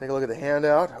Take a look at the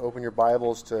handout. Open your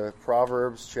Bibles to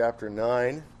Proverbs chapter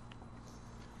 9.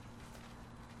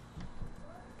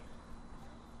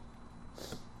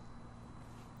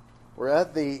 We're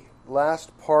at the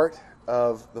last part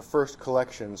of the first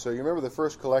collection. So you remember the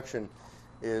first collection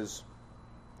is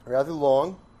rather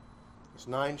long. It's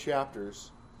 9 chapters.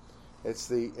 It's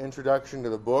the introduction to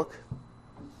the book.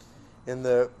 In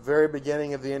the very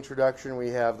beginning of the introduction, we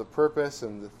have the purpose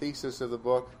and the thesis of the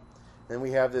book. Then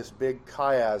we have this big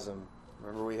chiasm.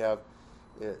 Remember, we have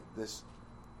this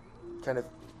kind of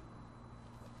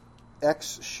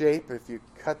X shape. If you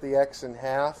cut the X in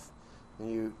half, and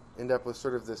you end up with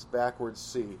sort of this backwards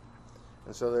C.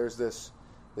 And so there's this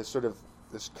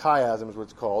chiasm is what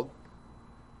it's called.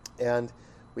 And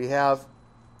we have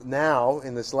now,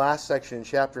 in this last section in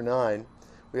chapter 9,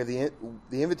 we have the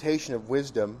invitation of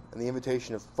wisdom and the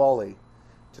invitation of folly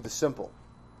to the simple.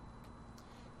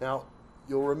 Now,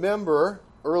 you'll remember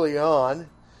early on,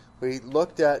 we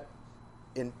looked at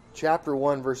in chapter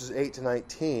 1, verses 8 to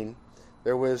 19,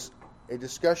 there was a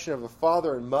discussion of a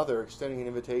father and mother extending an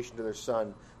invitation to their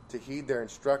son to heed their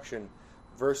instruction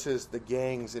versus the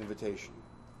gang's invitation.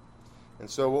 And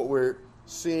so what we're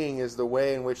seeing is the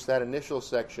way in which that initial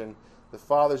section, the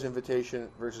father's invitation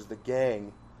versus the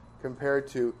gang, compared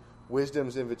to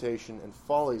wisdom's invitation and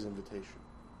folly's invitation.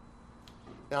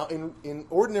 Now, in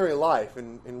ordinary life,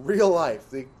 in real life,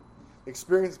 the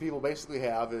experience people basically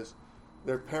have is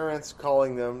their parents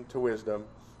calling them to wisdom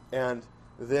and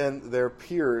then their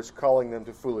peers calling them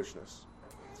to foolishness.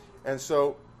 And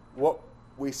so what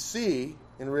we see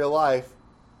in real life,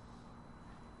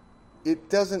 it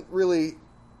doesn't really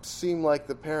seem like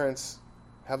the parents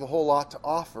have a whole lot to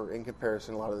offer in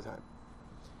comparison a lot of the time.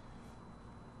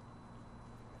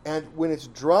 And when it's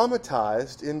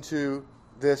dramatized into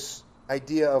this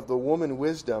idea of the woman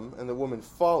wisdom and the woman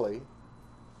folly,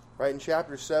 right? In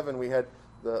chapter 7 we had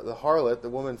the harlot, the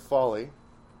woman folly,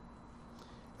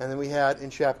 and then we had in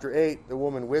chapter 8 the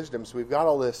woman wisdom. So we've got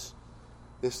all this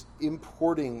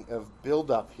importing of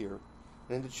build-up here.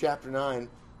 And into chapter 9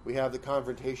 we have the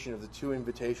confrontation of the two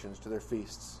invitations to their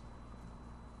feasts.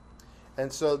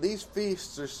 And so these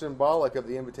feasts are symbolic of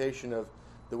the invitation of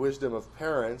the wisdom of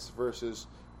parents versus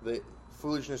the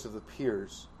foolishness of the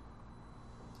peers.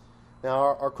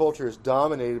 Now, our culture is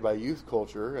dominated by youth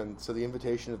culture, and so the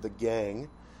invitation of the gang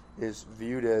is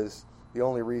viewed as the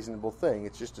only reasonable thing.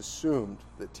 It's just assumed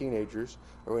that teenagers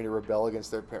are going to rebel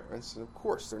against their parents, and of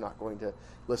course they're not going to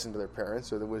listen to their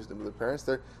parents or the wisdom of their parents.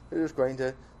 They're just going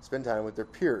to spend time with their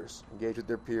peers, engage with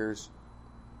their peers,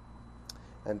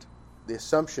 and the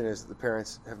assumption is that the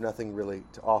parents have nothing really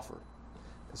to offer,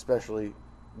 especially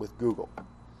with Google.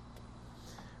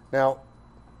 Now,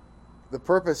 the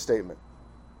purpose statement.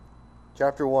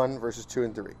 Chapter 1, verses 2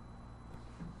 and 3.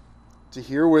 To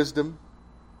hear wisdom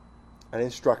and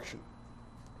instruction,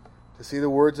 to see the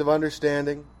words of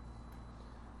understanding,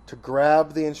 to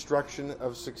grab the instruction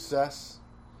of success,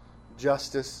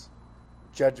 justice,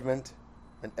 judgment,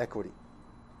 and equity.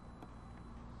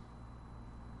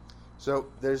 So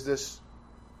there's this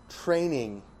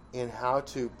training in how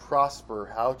to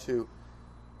prosper, how to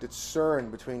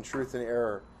discern between truth and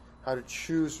error, how to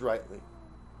choose rightly,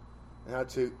 and how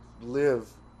to live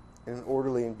in an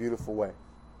orderly and beautiful way.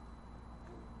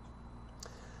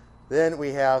 Then we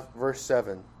have verse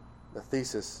 7, the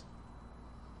thesis.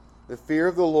 The fear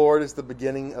of the Lord is the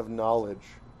beginning of knowledge,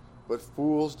 but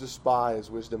fools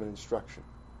despise wisdom and instruction.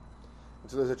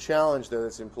 And so there's a challenge there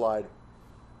that's implied.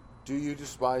 Do you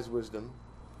despise wisdom?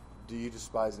 Do you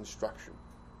despise instruction?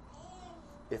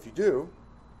 If you do,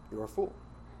 you're a fool.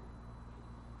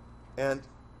 And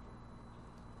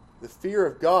the fear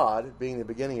of God being the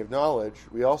beginning of knowledge,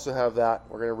 we also have that,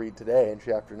 we're going to read today in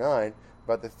chapter 9,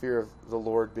 about the fear of the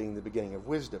Lord being the beginning of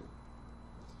wisdom.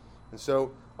 And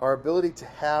so our ability to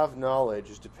have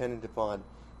knowledge is dependent upon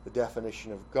the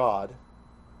definition of God.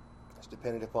 It's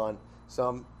dependent upon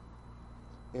some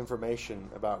information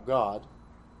about God.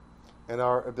 And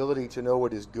our ability to know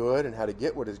what is good and how to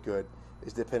get what is good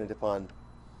is dependent upon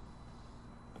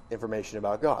information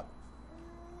about God.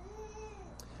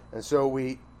 And so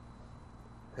we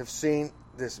have seen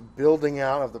this building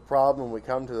out of the problem. We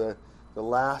come to the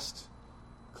last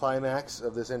climax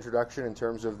of this introduction in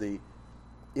terms of the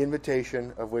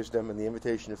invitation of wisdom and the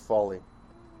invitation of folly.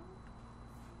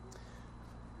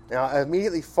 Now,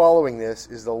 immediately following this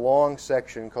is the long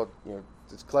section called,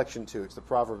 it's collection 2. It's the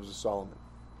Proverbs of Solomon.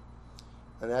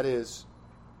 And that is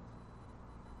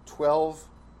 12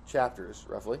 chapters,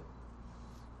 roughly,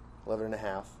 11 and a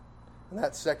half. And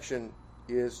that section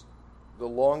is the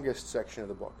longest section of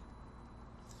the book.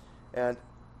 And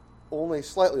only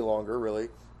slightly longer, really,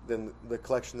 than the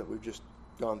collection that we've just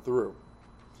gone through.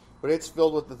 but it's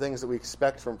filled with the things that we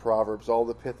expect from Proverbs, all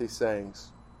the pithy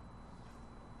sayings.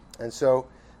 And so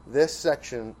this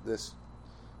section, this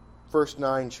first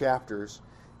 9 chapters,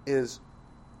 is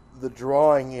the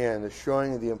drawing in, the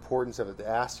showing of the importance of it, the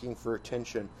asking for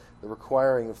attention, the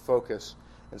requiring of focus.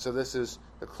 And so this is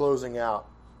the closing out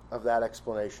of that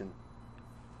explanation.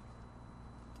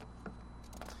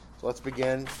 So let's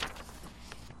begin.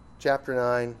 Chapter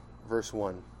 9, verse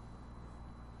 1.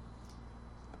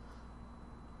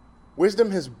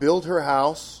 Wisdom has built her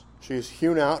house. She has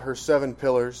hewn out her 7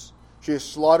 pillars. She has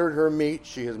slaughtered her meat.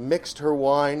 She has mixed her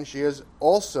wine. She has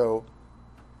also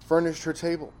furnished her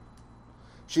table.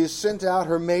 She has sent out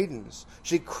her maidens.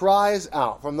 She cries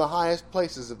out from the highest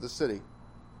places of the city.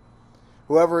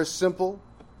 Whoever is simple,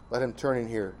 let him turn in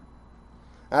here.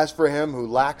 As for him who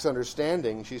lacks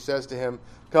understanding, she says to him,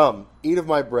 Come, eat of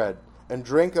my bread, and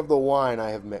drink of the wine I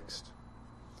have mixed.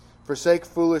 Forsake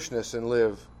foolishness and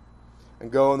live,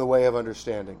 and go in the way of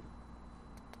understanding.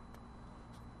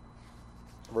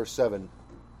 Verse 7.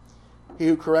 He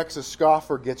who corrects a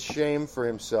scoffer gets shame for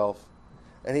himself,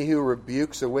 and he who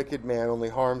rebukes a wicked man only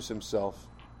harms himself.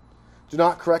 Do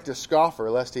not correct a scoffer,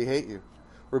 lest he hate you.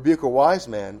 Rebuke a wise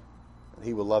man, and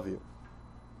he will love you.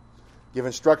 Give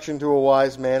instruction to a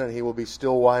wise man, and he will be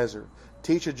still wiser.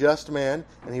 Teach a just man,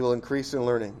 and he will increase in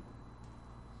learning.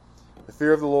 The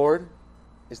fear of the Lord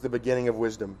is the beginning of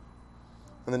wisdom,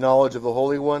 and the knowledge of the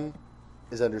Holy One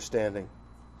is understanding.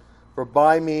 For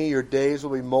by me your days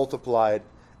will be multiplied,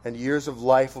 and years of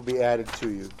life will be added to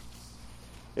you.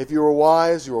 If you are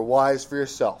wise for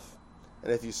yourself,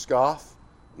 and if you scoff,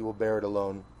 you will bear it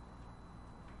alone.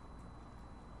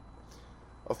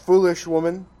 A foolish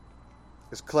woman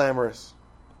is clamorous.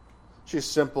 She is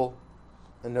simple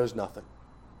and knows nothing.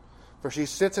 For she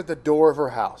sits at the door of her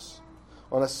house,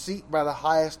 on a seat by the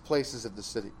highest places of the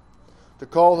city, to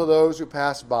call to those who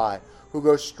pass by, who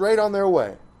go straight on their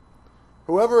way.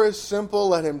 Whoever is simple,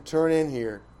 let him turn in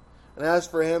here. And as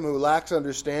for him who lacks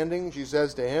understanding, she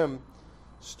says to him,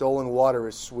 Stolen water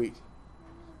is sweet,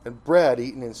 and bread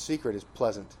eaten in secret is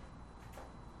pleasant.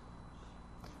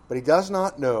 But he does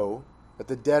not know that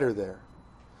the dead are there,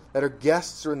 that her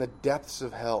guests are in the depths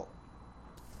of hell.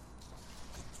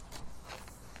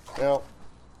 Now,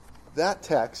 that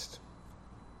text,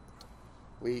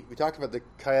 we talked about the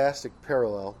chiastic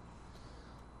parallel.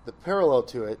 The parallel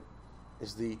to it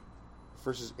is the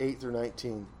verses 8 through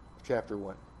 19 of chapter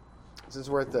 1. Since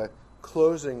we're at the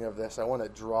closing of this, I want to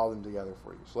draw them together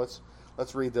for you. So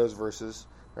let's read those verses.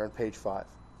 They're on page 5.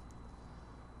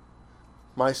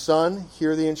 My son,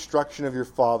 hear the instruction of your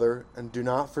father, and do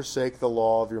not forsake the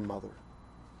law of your mother.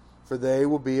 For they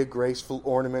will be a graceful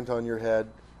ornament on your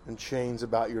head and chains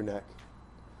about your neck.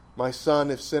 My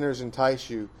son, if sinners entice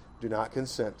you, do not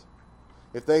consent.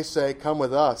 If they say, Come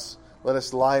with us, let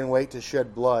us lie in wait to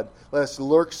shed blood. Let us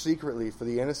lurk secretly for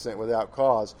the innocent without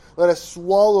cause. Let us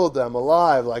swallow them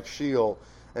alive like Sheol,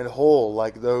 and whole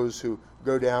like those who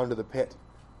go down to the pit.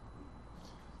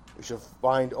 We shall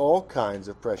find all kinds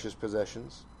of precious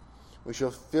possessions. We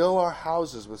shall fill our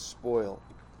houses with spoil.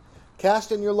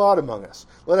 Cast in your lot among us.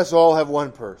 Let us all have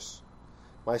one purse.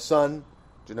 My son,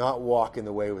 do not walk in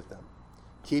the way with them.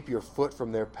 Keep your foot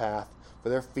from their path, for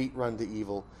their feet run to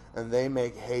evil, and they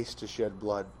make haste to shed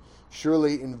blood.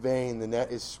 Surely in vain the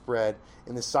net is spread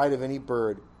in the sight of any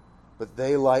bird, but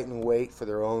they lighten wait for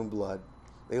their own blood.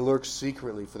 They lurk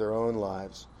secretly for their own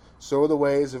lives. So are the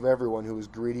ways of everyone who is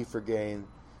greedy for gain.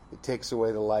 It takes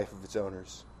away the life of its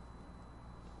owners.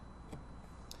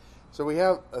 So we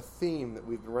have a theme that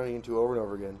we've been running into over and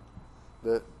over again.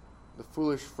 The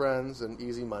foolish friends and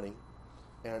easy money,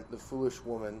 and the foolish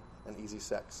woman and easy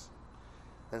sex.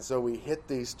 And so we hit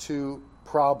these two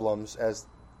problems as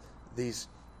these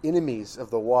enemies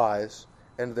of the wise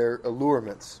and their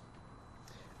allurements.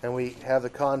 And we have the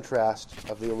contrast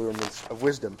of the allurements of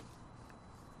wisdom.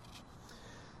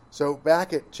 So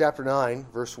back at chapter 9,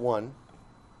 verse 1.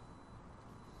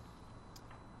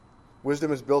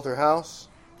 Wisdom has built her house.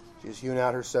 She has hewn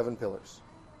out her 7 pillars.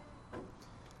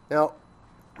 Now,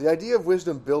 the idea of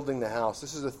wisdom building the house,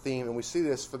 this is a theme, and we see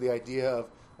this for the idea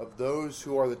of those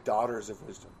who are the daughters of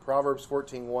wisdom. Proverbs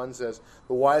 14:1 says,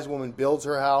 The wise woman builds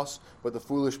her house, but the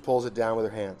foolish pulls it down with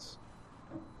her hands.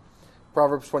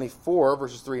 Proverbs 24,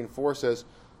 verses 3 and 4 says,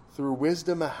 Through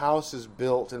wisdom a house is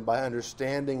built, and by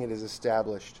understanding it is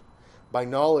established. By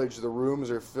knowledge the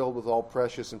rooms are filled with all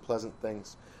precious and pleasant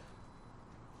things.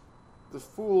 The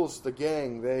fools, the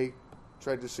gang, they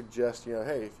tried to suggest,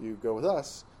 hey, if you go with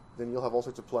us, then you'll have all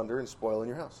sorts of plunder and spoil in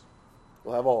your house.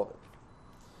 You'll have all of it.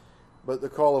 But the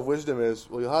call of wisdom is,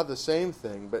 well, you'll have the same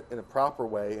thing, but in a proper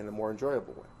way, in a more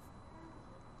enjoyable way.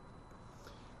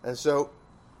 And so,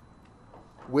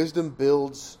 wisdom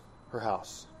builds her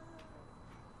house.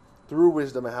 Through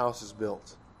wisdom, a house is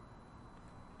built.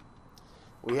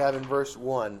 We have in verse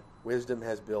 1, wisdom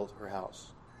has built her house.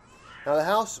 Now the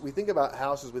house, we think about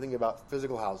houses, we think about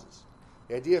physical houses.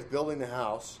 The idea of building the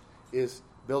house is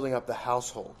building up the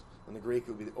household. In the Greek,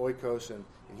 it would be the oikos, and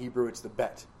in Hebrew, it's the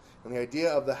bet. And the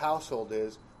idea of the household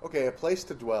is, okay, a place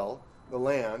to dwell, the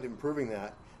land, improving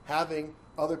that, having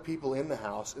other people in the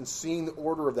house, and seeing the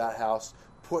order of that house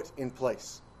put in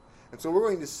place. And so we're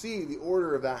going to see the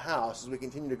order of that house as we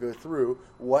continue to go through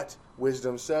what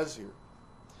wisdom says here. It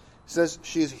says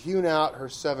she has hewn out her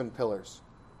 7 pillars.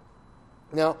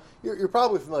 Now, you're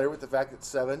probably familiar with the fact that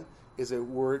 7 is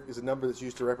a number that's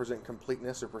used to represent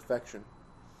completeness or perfection.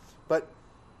 But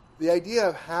the idea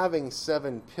of having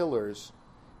 7 pillars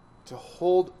to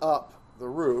hold up the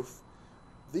roof,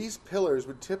 these pillars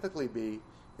would typically be,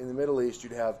 in the Middle East,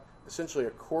 you'd have essentially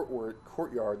a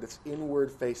courtyard that's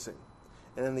inward facing.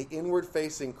 And in the inward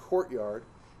facing courtyard,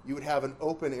 you would have an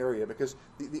open area, because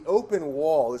the open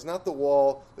wall is not the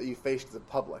wall that you face to the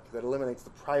public, that eliminates the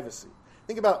privacy.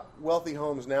 Think about wealthy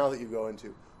homes now that you go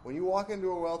into. When you walk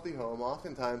into a wealthy home,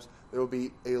 oftentimes there will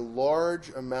be a large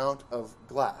amount of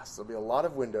glass. There'll be a lot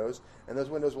of windows, and those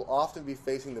windows will often be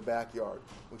facing the backyard,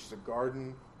 which is a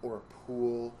garden or a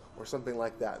pool or something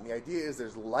like that. And the idea is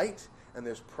there's light and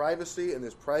there's privacy and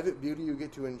there's private beauty you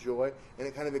get to enjoy, and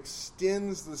it kind of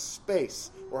extends the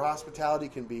space where hospitality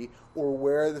can be or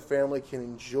where the family can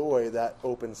enjoy that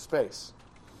open space.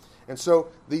 And so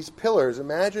these pillars,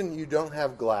 imagine you don't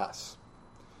have glass.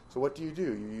 So what do?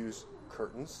 You use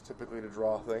curtains, typically to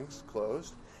draw things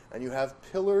closed, and you have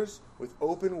pillars with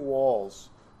open walls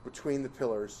between the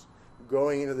pillars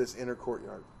going into this inner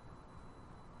courtyard.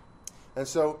 And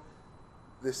so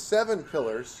the 7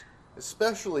 pillars,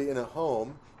 especially in a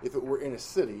home, if it were in a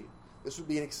city, this would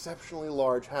be an exceptionally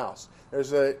large house.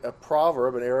 There's a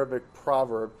proverb, an Arabic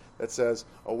proverb, that says,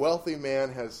 a wealthy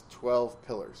man has 12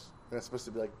 pillars. And that's supposed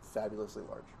to be like fabulously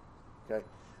large. Okay?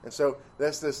 And so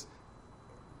that's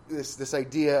this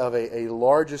idea of a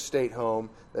large estate home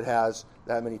that has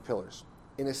that many pillars.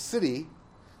 In a city,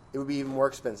 it would be even more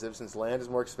expensive, since land is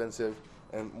more expensive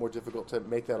and more difficult to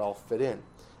make that all fit in.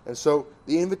 And so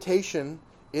the invitation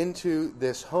into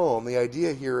this home, the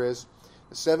idea here is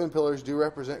the 7 pillars do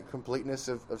represent completeness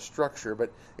of structure,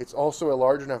 but it's also a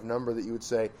large enough number that you would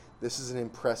say this is an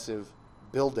impressive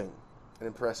building, an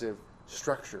impressive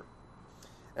structure.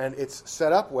 And it's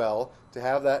set up well to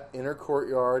have that inner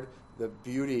courtyard, the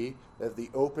beauty of the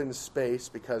open space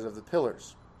because of the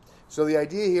pillars. So the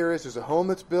idea here is there's a home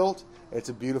that's built, and it's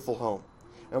a beautiful home.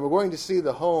 And we're going to see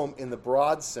the home in the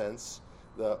broad sense,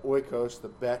 the oikos, the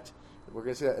bet. We're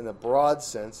going to see that in the broad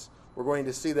sense. We're going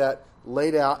to see that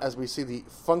laid out as we see the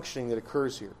functioning that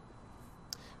occurs here.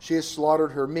 She has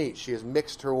slaughtered her meat. She has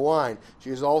mixed her wine. She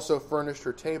has also furnished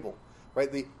her table. Right?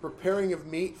 The preparing of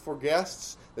meat for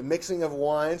guests, the mixing of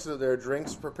wine so that there are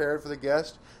drinks prepared for the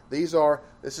guest. This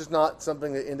is not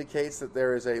something that indicates that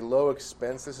there is a low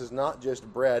expense. This is not just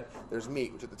bread. There's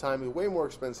meat, which at the time is way more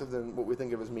expensive than what we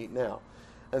think of as meat now.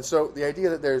 And so the idea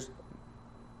that there's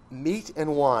meat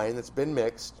and wine that's been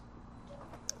mixed,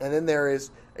 and then there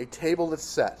is a table that's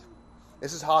set.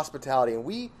 This is hospitality. And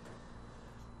we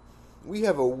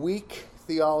have a weak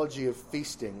theology of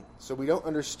feasting, so we don't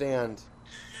understand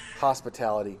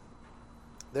hospitality.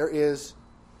 There is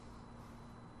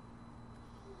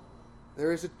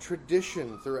a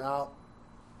tradition throughout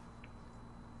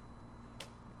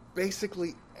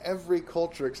basically every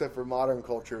culture except for modern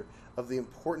culture of the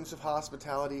importance of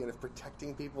hospitality and of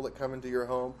protecting people that come into your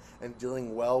home and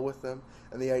dealing well with them.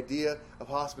 And the idea of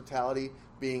hospitality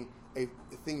being a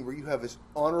thing where you have this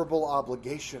honorable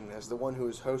obligation as the one who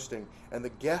is hosting, and the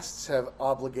guests have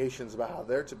obligations about how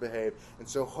they're to behave. And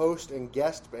so host and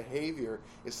guest behavior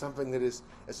is something that is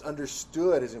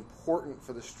understood as important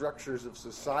for the structures of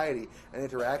society and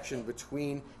interaction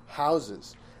between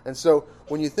houses. And so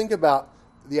when you think about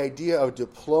the idea of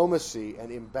diplomacy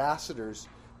and ambassadors,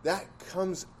 that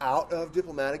comes out of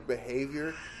diplomatic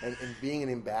behavior, and being an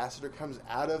ambassador comes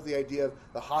out of the idea of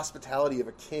the hospitality of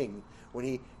a king when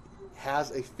he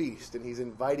has a feast and he's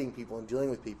inviting people and dealing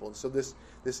with people. And so this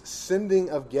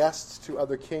sending of guests to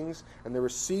other kings and the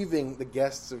receiving the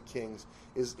guests of kings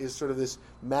is sort of this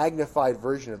magnified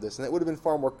version of this. And that would have been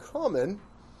far more common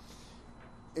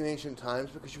in ancient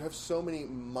times because you have so many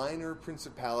minor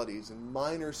principalities and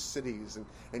minor cities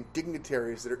and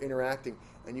dignitaries that are interacting,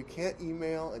 and you can't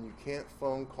email and you can't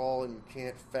phone call and you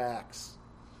can't fax.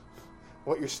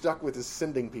 What you're stuck with is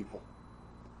sending people.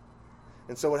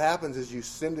 And so what happens is you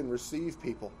send and receive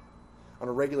people on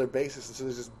a regular basis, and so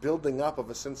there's this building up of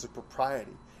a sense of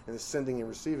propriety and the sending and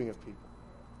receiving of people.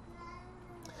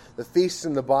 The feasts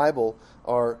in the Bible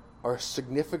are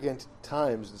significant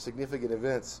times and significant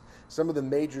events. Some of the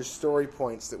major story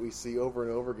points that we see over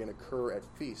and over again occur at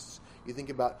feasts. You think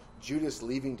about Judas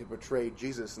leaving to betray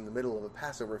Jesus in the middle of a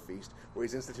Passover feast where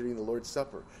he's instituting the Lord's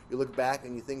Supper. You look back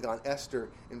and you think on Esther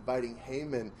inviting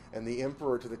Haman and the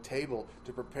emperor to the table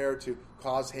to prepare to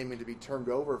cause Haman to be turned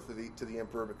over to the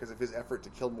emperor because of his effort to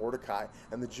kill Mordecai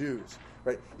and the Jews.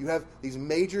 Right? You have these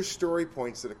major story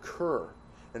points that occur,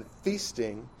 and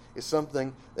feasting is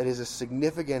something that is a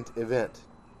significant event.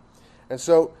 And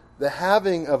so the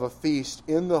having of a feast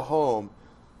in the home,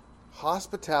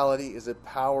 hospitality is a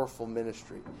powerful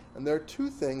ministry. And there are two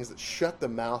things that shut the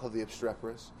mouth of the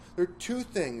obstreperous. There are two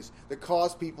things that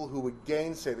cause people who would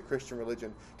gainsay the Christian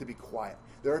religion to be quiet.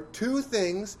 There are two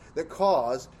things that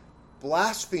cause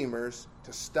blasphemers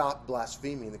to stop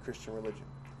blaspheming the Christian religion.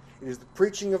 It is the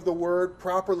preaching of the word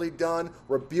properly done,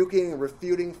 rebuking and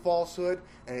refuting falsehood,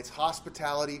 and it's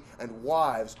hospitality and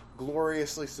wives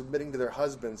gloriously submitting to their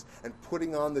husbands and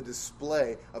putting on the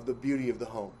display of the beauty of the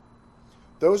home.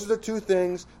 Those are the two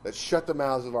things that shut the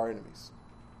mouths of our enemies.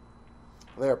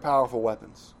 They are powerful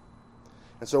weapons.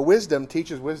 And so wisdom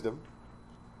teaches wisdom,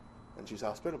 and she's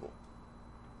hospitable.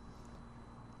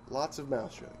 Lots of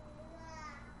mouth shutting.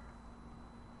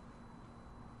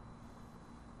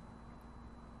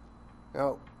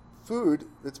 Now, food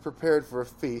that's prepared for a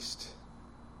feast,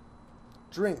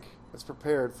 drink that's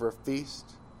prepared for a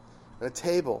feast, and a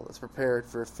table that's prepared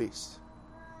for a feast.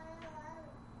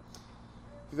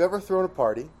 If you've ever thrown a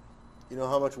party, you know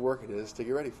how much work it is to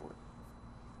get ready for it.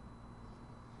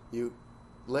 You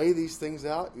lay these things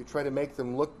out, you try to make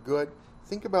them look good.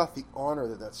 Think about the honor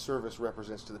that service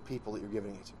represents to the people that you're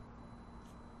giving it to.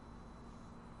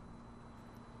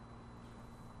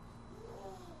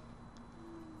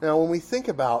 Now, when we think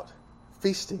about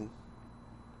feasting,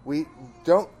 we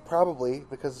don't probably,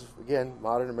 because, again,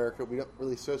 modern America, we don't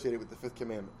really associate it with the fifth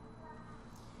commandment.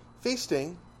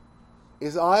 Feasting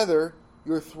is either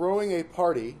you're throwing a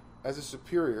party as a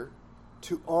superior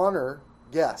to honor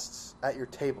guests at your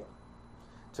table,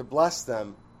 to bless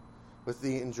them with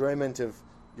the enjoyment of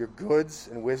your goods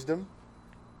and wisdom,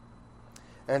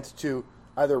 and to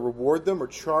either reward them or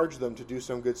charge them to do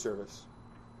some good service.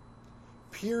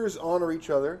 Peers honor each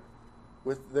other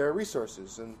with their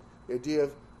resources, and the idea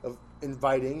of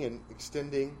inviting and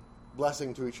extending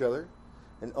blessing to each other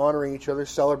and honoring each other,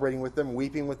 celebrating with them,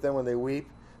 weeping with them when they weep,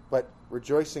 but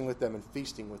rejoicing with them and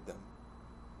feasting with them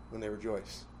when they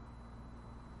rejoice.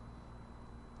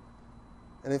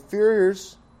 And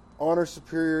inferiors honor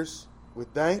superiors with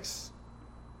thanks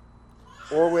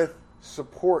or with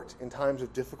support in times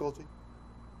of difficulty.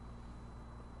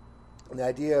 And the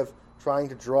idea of trying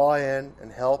to draw in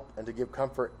and help and to give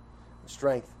comfort and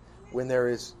strength when there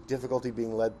is difficulty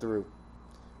being led through.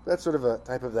 That's sort of a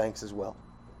type of thanks as well.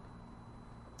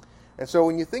 And so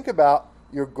when you think about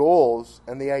your goals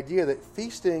and the idea that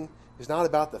feasting is not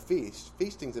about the feast,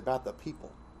 feasting's about the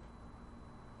people.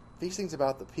 Feasting's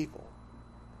about the people.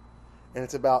 And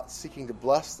it's about seeking to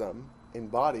bless them in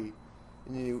body.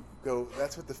 And you go,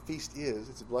 that's what the feast is.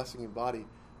 It's a blessing in body.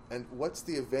 And what's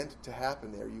the event to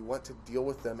happen there? You want to deal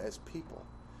with them as people,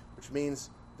 which means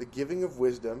the giving of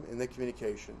wisdom in the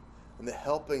communication and the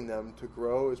helping them to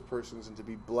grow as persons and to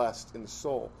be blessed in the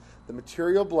soul. The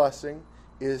material blessing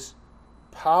is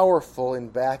powerful in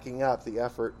backing up the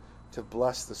effort to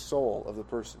bless the soul of the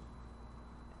person.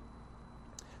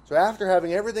 So after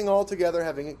having everything all together,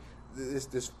 having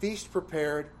this feast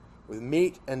prepared with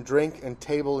meat and drink and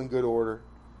table in good order,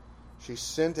 she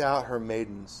sent out her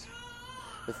maidens.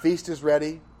 The feast is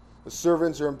ready. The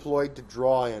servants are employed to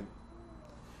draw in.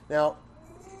 Now,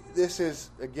 this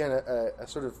is, again, a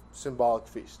sort of symbolic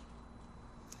feast.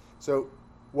 So,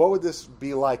 what would this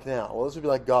be like now? Well, this would be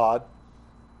like God,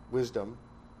 wisdom,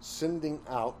 sending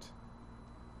out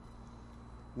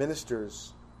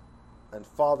ministers and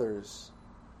fathers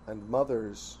and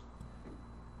mothers,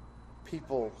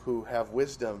 people who have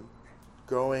wisdom,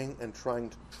 going and trying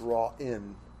to draw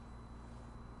in,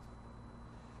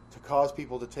 to cause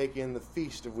people to take in the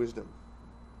feast of wisdom.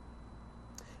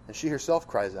 And she herself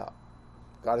cries out.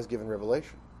 God has given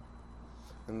revelation.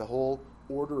 And the whole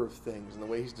order of things and the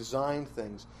way He's designed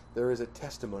things, there is a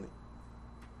testimony.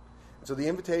 And so the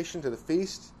invitation to the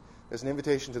feast is an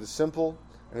invitation to the simple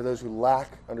and to those who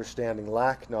lack understanding,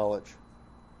 lack knowledge.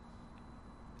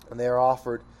 And they are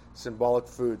offered symbolic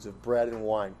foods of bread and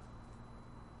wine.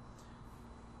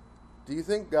 Do you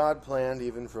think God planned,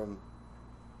 even from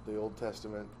the Old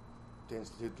Testament, to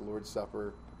institute the Lord's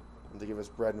Supper and to give us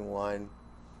bread and wine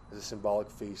as a symbolic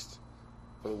feast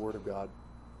for the Word of God?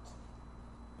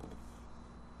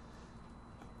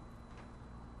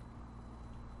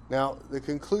 Now, the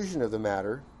conclusion of the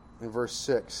matter in verse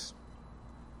 6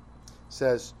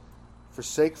 says,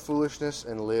 "Forsake foolishness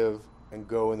and live and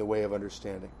go in the way of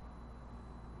understanding."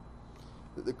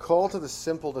 The call to the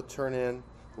simple to turn in,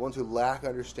 the ones who lack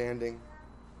understanding.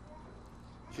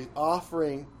 She's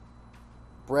offering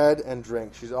bread and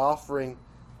drink. She's offering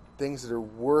things that are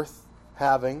worth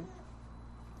having,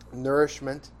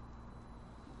 nourishment.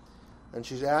 And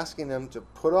she's asking them to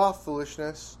put off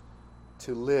foolishness,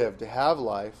 to live, to have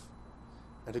life,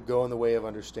 and to go in the way of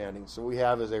understanding. So what we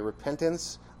have is a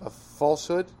repentance of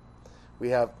falsehood. We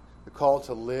have the call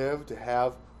to live, to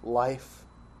have life.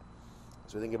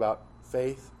 So we think about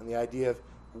faith and the idea of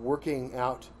working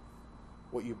out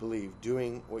what you believe,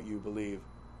 doing what you believe,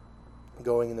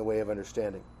 going in the way of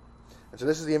understanding. And so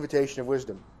this is the invitation of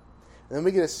wisdom. And then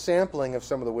we get a sampling of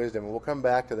some of the wisdom, and we'll come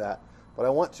back to that. But I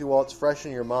want to, while it's fresh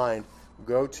in your mind,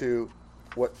 go to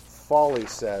what folly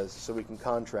says so we can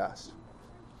contrast.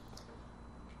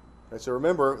 And so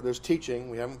remember, there's teaching.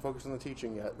 We haven't focused on the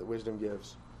teaching yet that wisdom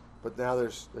gives. But now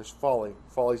there's folly,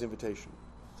 folly's invitation.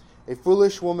 A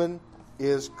foolish woman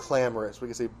is clamorous. We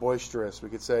could say boisterous. We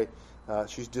could say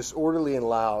she's disorderly and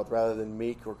loud rather than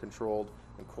meek or controlled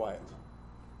and quiet.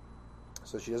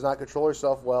 So she does not control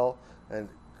herself well and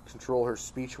control her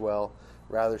speech well.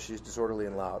 Rather, she's disorderly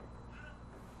and loud.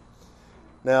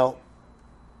 Now,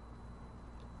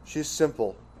 she's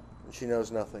simple and she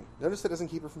knows nothing. Notice that doesn't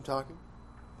keep her from talking.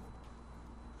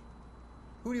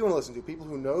 Who do you want to listen to? People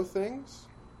who know things,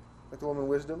 like the woman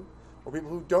wisdom, or people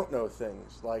who don't know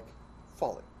things, like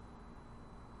folly?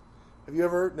 Have you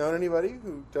ever known anybody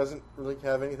who doesn't really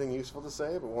have anything useful to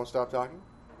say but won't stop talking?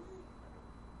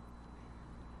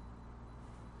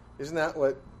 Isn't that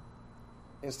what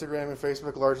Instagram and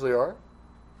Facebook largely are?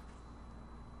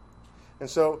 And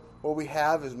so what we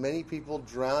have is many people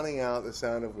drowning out the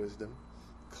sound of wisdom,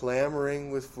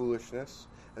 clamoring with foolishness,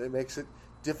 and it makes it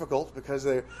difficult because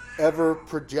they're ever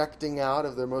projecting out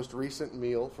of their most recent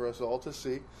meal for us all to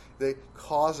see. They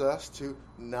cause us to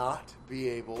not be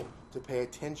able to pay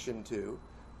attention to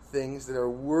things that are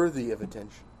worthy of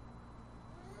attention.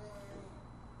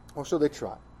 Or so they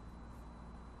try.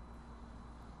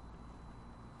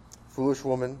 Foolish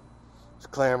woman is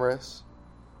clamorous,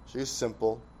 she is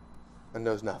simple, and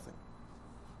knows nothing.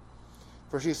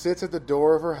 For she sits at the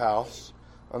door of her house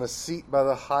on a seat by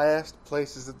the highest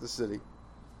places of the city,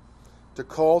 to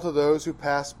call to those who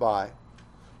pass by,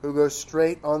 who go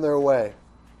straight on their way.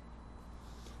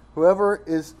 Whoever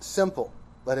is simple,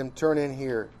 let him turn in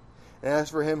here. And as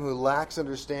for him who lacks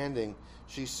understanding,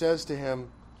 she says to him,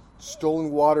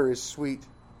 stolen water is sweet,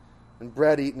 and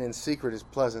bread eaten in secret is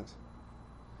pleasant.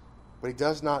 But he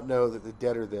does not know that the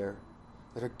dead are there,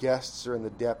 that her guests are in the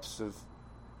depths of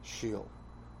Sheol.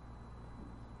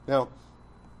 Now,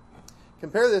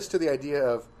 compare this to the idea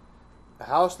of a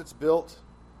house that's built.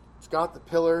 It's got the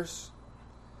pillars,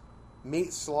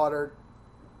 meat slaughtered,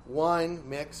 wine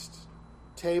mixed,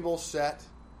 table set,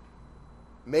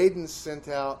 maidens sent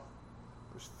out.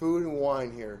 There's food and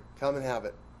wine here. Come and have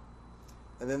it.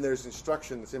 And then there's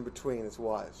instruction that's in between that's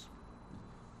wise.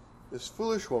 This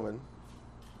foolish woman,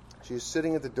 she's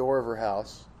sitting at the door of her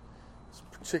house.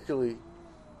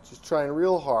 She's trying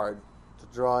real hard to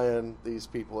draw in these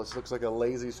people. This looks like a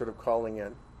lazy sort of calling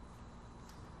in.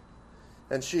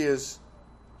 And she is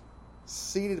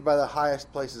seated by the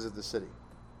highest places of the city.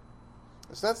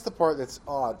 So that's the part that's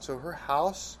odd. So her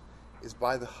house is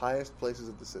by the highest places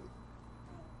of the city.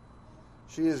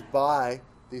 She is by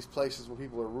these places where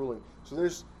people are ruling. So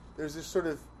there's this sort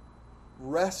of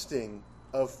resting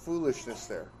of foolishness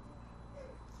there.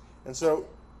 And so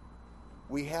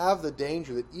we have the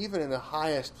danger that even in the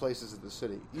highest places of the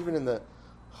city, even in the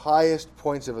highest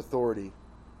points of authority,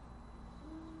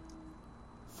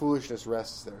 foolishness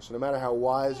rests there. So no matter how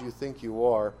wise you think you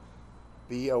are,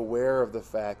 be aware of the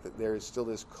fact that there is still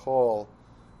this call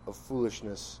of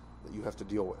foolishness that you have to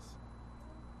deal with.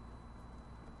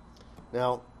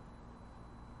 Now,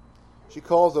 she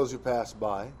calls those who pass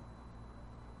by,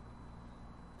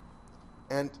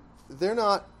 and they're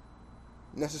not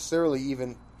necessarily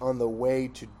even on the way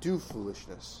to do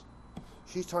foolishness.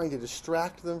 She's trying to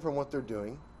distract them from what they're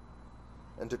doing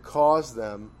and to cause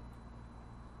them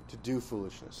to do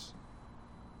foolishness.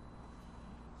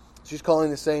 She's calling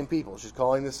the same people. She's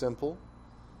calling the simple,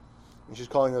 and she's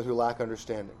calling those who lack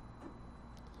understanding.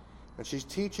 And she's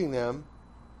teaching them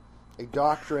a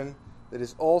doctrine that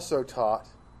is also taught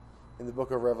in the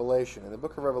book of Revelation. In the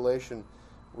book of Revelation,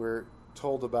 we're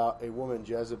told about a woman,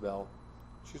 Jezebel.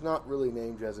 She's not really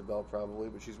named Jezebel, probably,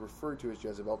 but she's referred to as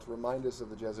Jezebel to remind us of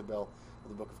the Jezebel of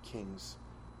the book of Kings.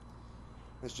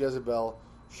 This Jezebel,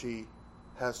 she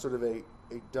has sort of a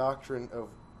doctrine of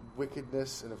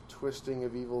wickedness and of twisting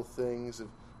of evil things,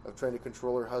 of trying to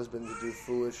control her husband to do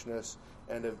foolishness,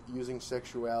 and of using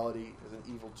sexuality as an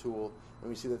evil tool. And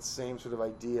we see that same sort of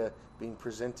idea being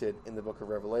presented in the book of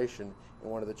Revelation. In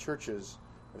one of the churches,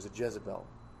 there's a Jezebel.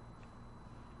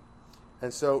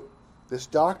 And so this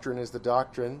doctrine is the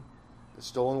doctrine that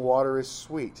stolen water is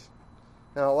sweet.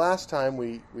 Now, last time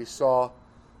we saw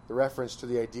the reference to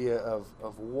the idea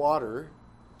of water.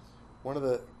 One of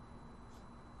the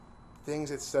things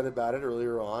that's said about it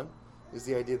earlier on is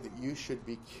the idea that you should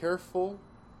be careful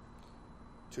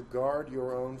to guard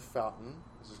your own fountain.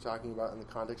 This is talking about in the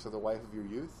context of the wife of your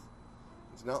youth.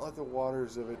 It's not let the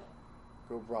waters of it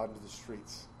go abroad into the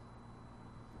streets.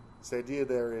 This idea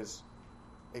there is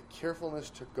a carefulness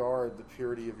to guard the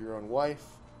purity of your own wife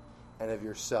and of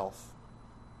yourself.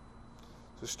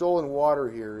 So stolen water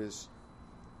here is,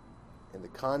 in the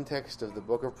context of the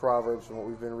book of Proverbs and what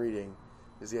we've been reading,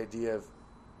 is the idea of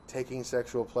taking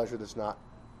sexual pleasure that's not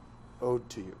owed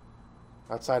to you,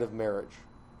 outside of marriage.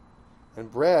 And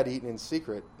bread eaten in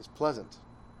secret is pleasant.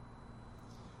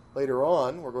 Later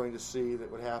on, we're going to see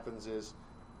that what happens is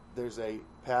there's a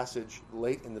passage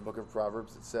late in the book of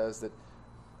Proverbs that says that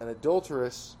an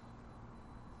adulteress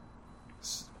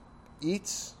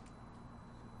eats,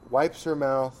 wipes her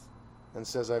mouth, and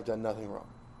says, I've done nothing wrong.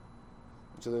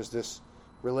 And so there's this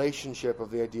relationship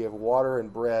of the idea of water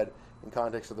and bread in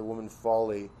context of the woman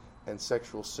folly and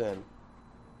sexual sin.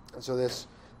 And so this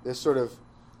sort of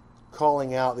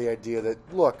calling out the idea that,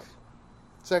 look,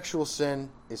 sexual sin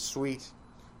is sweet.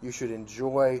 You should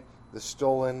enjoy the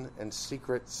stolen and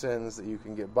secret sins that you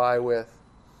can get by with.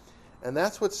 And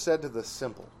that's what's said to the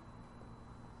simple.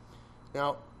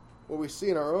 Now, what we see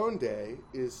in our own day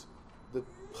is the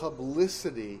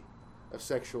publicity of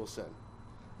sexual sin.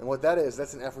 And what that is,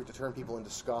 that's an effort to turn people into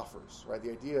scoffers, right?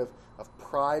 The idea of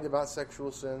pride about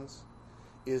sexual sins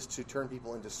is to turn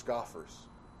people into scoffers.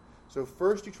 So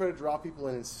first you try to draw people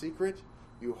in secret,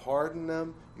 you harden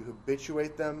them, you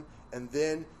habituate them, and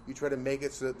then you try to make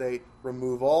it so that they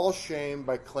remove all shame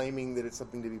by claiming that it's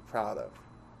something to be proud of.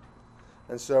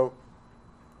 And so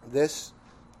this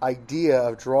idea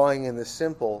of drawing in the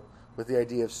simple with the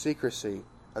idea of secrecy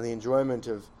and the enjoyment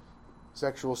of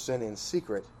sexual sin in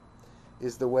secret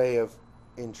is the way of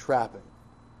entrapping.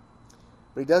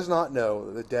 But he does not know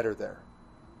that the dead are there,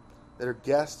 that her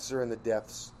guests are in the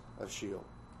depths of Sheol.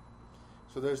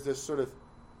 So there's this sort of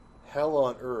hell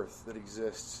on earth that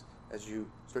exists as you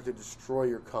start to destroy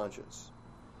your conscience.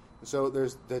 And so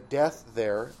there's the death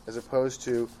there, as opposed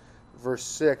to verse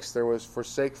 6, there was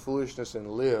forsake foolishness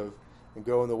and live and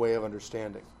go in the way of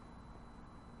understanding.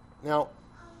 Now,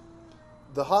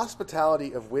 the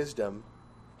hospitality of wisdom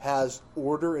has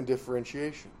order and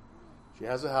differentiation. She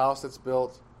has a house that's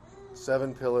built,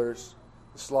 7 pillars,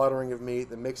 the slaughtering of meat,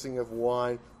 the mixing of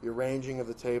wine, the arranging of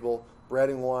the table, bread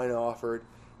and wine offered.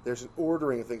 There's an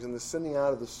ordering of things, and the sending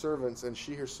out of the servants, and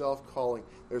she herself calling.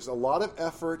 There's a lot of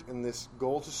effort in this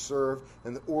goal to serve,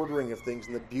 and the ordering of things,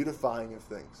 and the beautifying of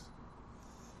things.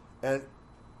 And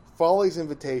Folly's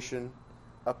invitation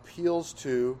appeals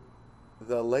to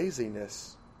the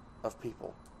laziness of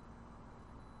people.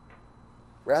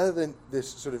 Rather than this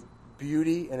sort of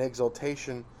beauty and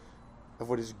exaltation of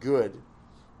what is good,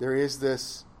 there is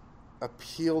this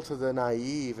appeal to the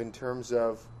naive in terms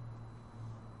of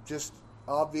just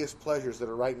obvious pleasures that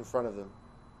are right in front of them.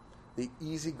 The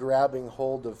easy grabbing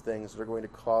hold of things that are going to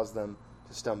cause them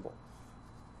to stumble.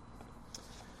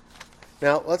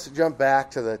 Now, let's jump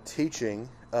back to the teaching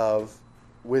of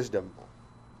wisdom.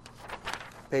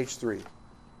 Page 3.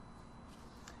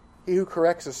 He who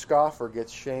corrects a scoffer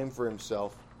gets shame for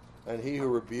himself, and he who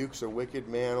rebukes a wicked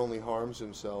man only harms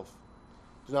himself.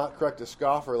 Do not correct a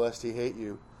scoffer lest he hate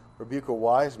you. Rebuke a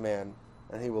wise man,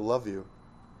 and he will love you.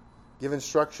 Give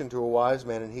instruction to a wise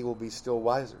man, and he will be still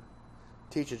wiser.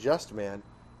 Teach a just man,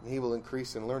 and he will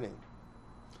increase in learning.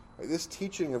 This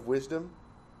teaching of wisdom,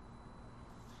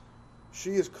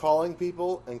 she is calling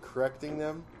people and correcting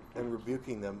them and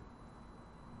rebuking them.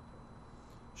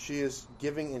 She is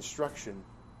giving instruction.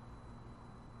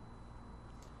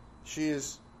 She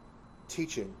is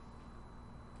teaching.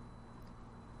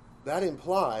 That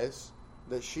implies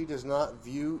that she does not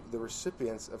view the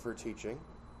recipients of her teaching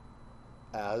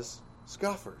as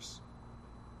scoffers.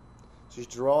 She's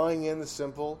drawing in the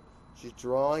simple. She's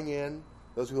drawing in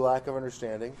those who lack of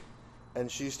understanding. And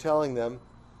she's telling them,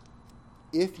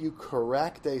 if you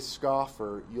correct a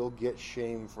scoffer, you'll get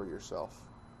shame for yourself.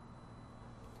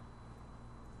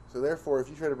 So therefore, if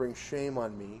you try to bring shame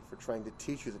on me for trying to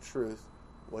teach you the truth,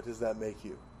 what does that make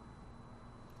you?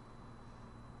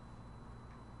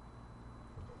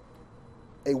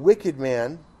 A wicked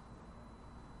man,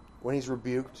 when he's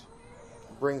rebuked,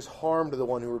 brings harm to the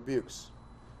one who rebukes.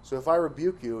 So if I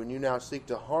rebuke you and you now seek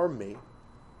to harm me,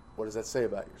 what does that say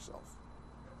about yourself?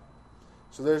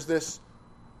 So there's this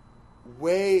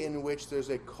way in which there's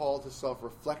a call to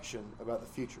self-reflection about the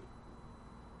future.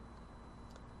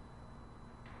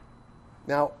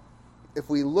 Now, if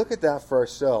we look at that for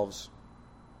ourselves,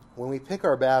 when we pick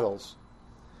our battles,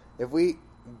 if we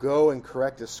go and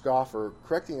correct a scoffer,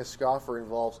 correcting a scoffer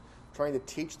involves trying to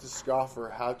teach the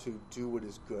scoffer how to do what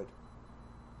is good.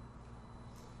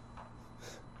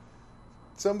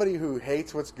 Somebody who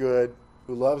hates what's good,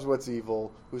 who loves what's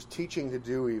evil, who's teaching to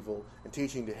do evil and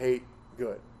teaching to hate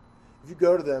good. If you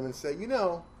go to them and say,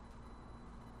 to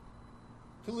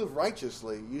live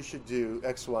righteously, you should do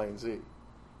X, Y, and Z.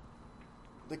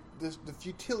 The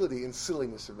futility and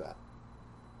silliness of that.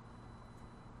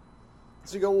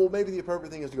 So you go, well, maybe the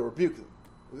appropriate thing is to go rebuke them.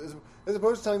 As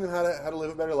opposed to telling them how to live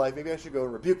a better life, maybe I should go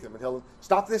and rebuke them and tell them,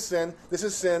 stop this sin, this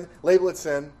is sin, label it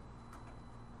sin.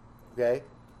 Okay?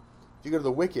 If you go to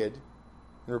the wicked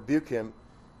and rebuke him,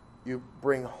 you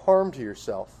bring harm to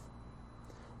yourself.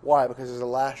 Why? Because there's a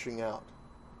lashing out.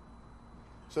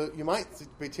 So you might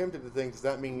be tempted to think, does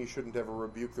that mean you shouldn't ever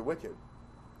rebuke the wicked?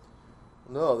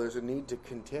 No, there's a need to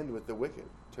contend with the wicked,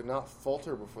 to not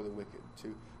falter before the wicked,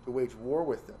 to wage war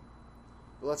with them.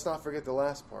 But let's not forget the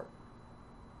last part.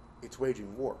 It's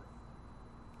waging war.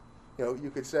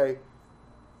 You could say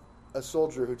a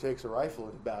soldier who takes a rifle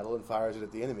into battle and fires it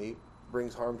at the enemy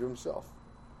brings harm to himself.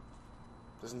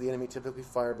 Doesn't the enemy typically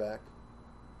fire back?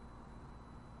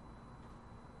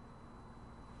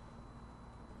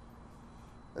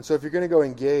 And so if you're going to go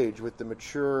engage with the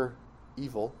mature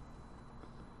evil,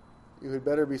 you had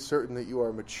better be certain that you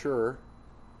are mature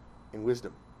in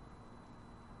wisdom.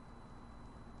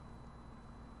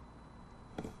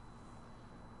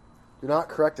 Do not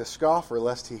correct a scoffer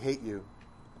lest he hate you.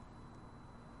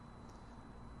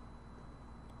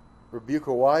 Rebuke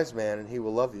a wise man and he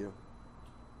will love you.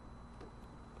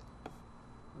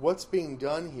 What's being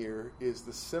done here is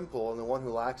the simple, and the one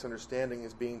who lacks understanding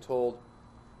is being told,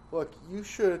 look, you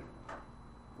should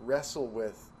wrestle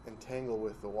with and tangle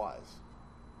with the wise.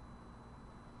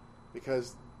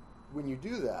 Because when you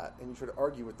do that and you try to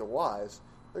argue with the wise,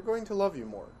 they're going to love you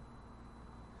more.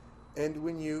 And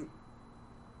when you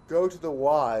go to the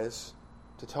wise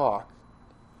to talk,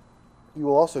 you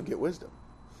will also get wisdom.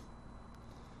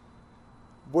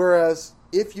 Whereas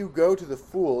if you go to the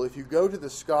fool, if you go to the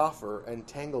scoffer and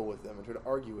tangle with them and try to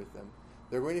argue with them,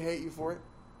 they're going to hate you for it.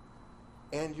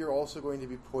 And you're also going to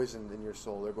be poisoned in your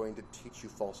soul. They're going to teach you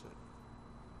falsehood.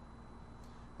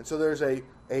 And so there's a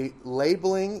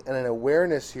labeling and an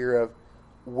awareness here of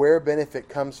where benefit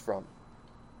comes from.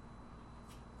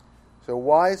 So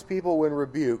wise people, when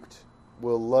rebuked,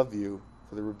 will love you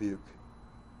for the rebuke.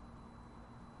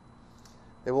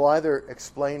 They will either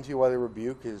explain to you why the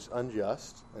rebuke is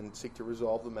unjust and seek to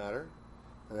resolve the matter,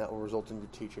 and that will result in your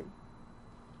teaching.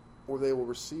 Or they will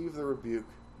receive the rebuke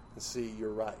and see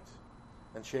you're right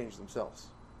and change themselves.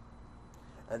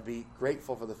 And be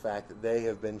grateful for the fact that they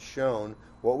have been shown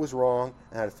what was wrong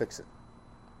and how to fix it.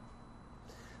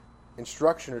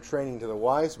 Instruction or training to the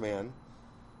wise man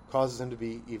causes him to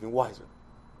be even wiser.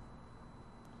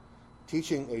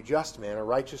 Teaching a just man, a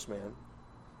righteous man,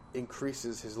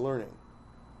 increases his learning.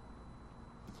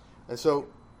 And so,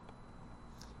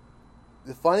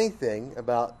 the funny thing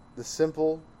about the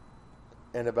simple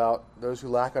and about those who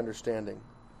lack understanding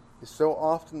is so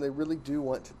often they really do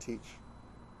want to teach.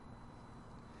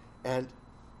 And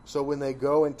so when they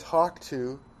go and talk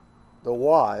to the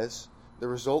wise, the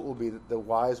result will be that the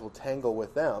wise will tangle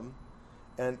with them,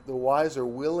 and the wise are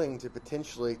willing to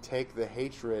potentially take the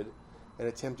hatred and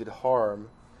attempted harm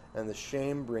and the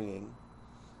shame-bringing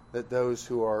that those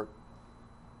who are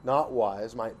not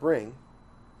wise might bring.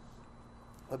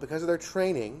 But because of their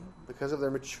training, because of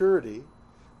their maturity,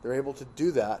 they're able to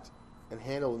do that and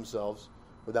handle themselves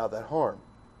without that harm.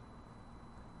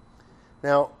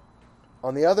 Now,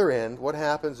 on the other end, what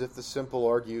happens if the simple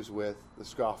argues with the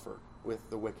scoffer, with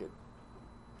the wicked?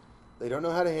 They don't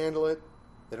know how to handle it.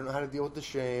 They don't know how to deal with the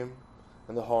shame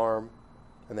and the harm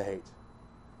and the hate.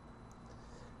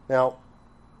 Now,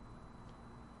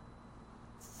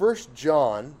 1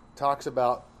 John talks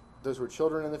about those who are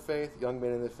children in the faith, young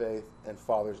men in the faith, and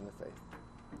fathers in the faith.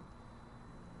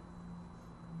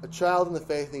 A child in the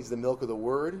faith needs the milk of the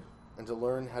word and to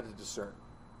learn how to discern.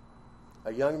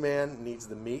 A young man needs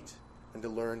the meat and to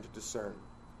learn to discern.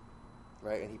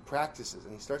 Right? And he practices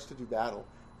and he starts to do battle.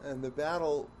 And the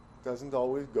battle doesn't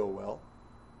always go well.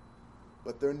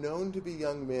 But they're known to be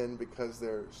young men because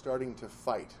they're starting to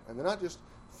fight. And they're not just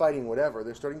fighting whatever.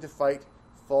 They're starting to fight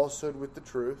falsehood with the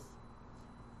truth.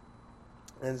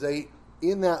 And as they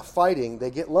in that fighting,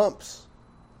 they get lumps.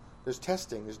 There's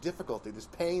testing, there's difficulty, there's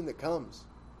pain that comes.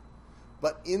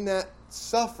 But in that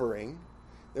suffering,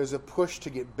 there's a push to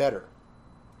get better.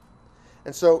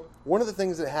 And so one of the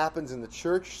things that happens in the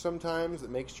church sometimes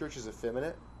that makes churches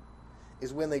effeminate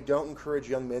is when they don't encourage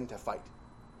young men to fight.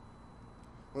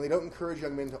 When they don't encourage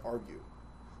young men to argue.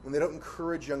 When they don't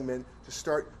encourage young men to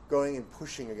start going and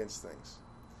pushing against things.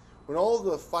 When all of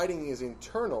the fighting is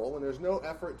internal, when there's no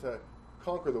effort to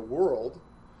conquer the world,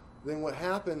 then what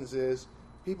happens is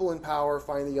people in power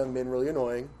find the young men really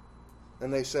annoying,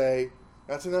 and they say,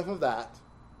 that's enough of that.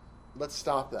 Let's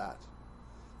stop that.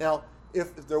 Now,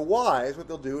 if they're wise, what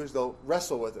they'll do is they'll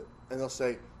wrestle with it, and they'll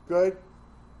say, good,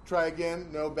 try again,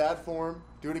 no, bad form,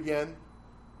 do it again.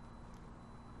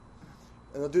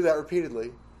 And they'll do that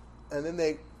repeatedly, and then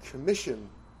they commission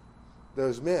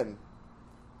those men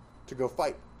to go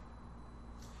fight.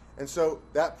 And so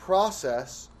that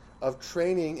process of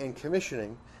training and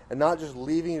commissioning, and not just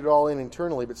leaving it all in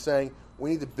internally, but saying we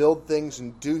need to build things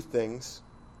and do things,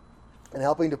 and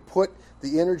helping to put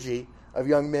the energy of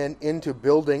young men into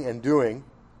building and doing,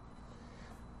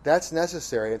 that's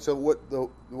necessary. And so what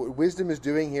wisdom is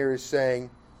doing here is saying,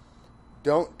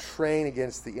 don't train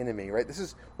against the enemy, right? This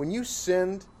is when if you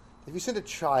send a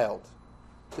child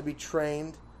to be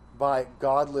trained by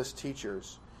godless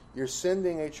teachers, you're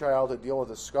sending a child to deal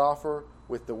with a scoffer,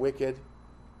 with the wicked,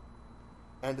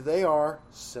 and they are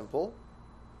simple,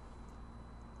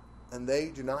 and they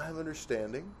do not have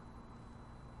understanding,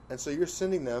 and so you're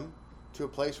sending them to a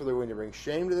place where they're going to bring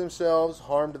shame to themselves,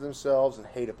 harm to themselves, and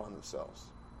hate upon themselves.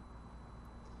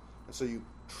 And so you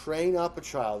train up a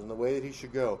child in the way that he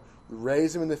should go. You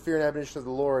raise him in the fear and admonition of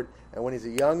the Lord, and when he's a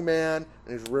young man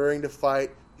and he's rearing to fight,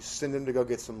 you send him to go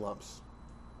get some lumps.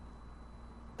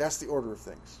 That's the order of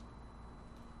things.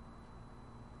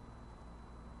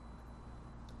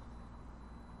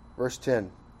 Verse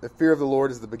 10, the fear of the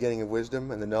Lord is the beginning of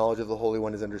wisdom, and the knowledge of the Holy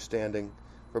One is understanding.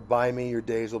 For by me your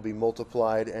days will be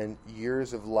multiplied, and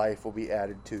years of life will be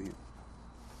added to you.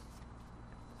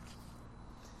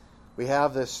 We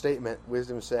have this statement,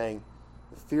 wisdom saying,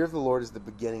 the fear of the Lord is the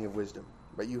beginning of wisdom.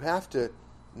 But you have to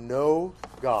know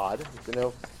God, you have to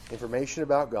know information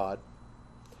about God,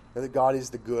 know that God is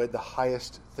the good, the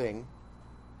highest thing,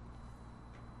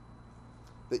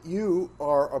 that you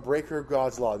are a breaker of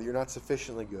God's law, that you're not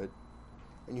sufficiently good,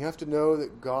 and you have to know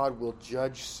that God will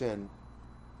judge sin.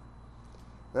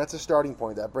 And that's a starting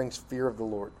point. That brings fear of the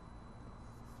Lord.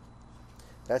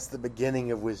 That's the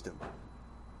beginning of wisdom.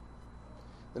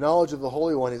 The knowledge of the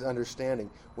Holy One is understanding.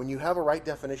 When you have a right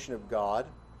definition of God,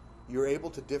 you're able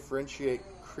to differentiate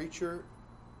creature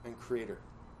and creator,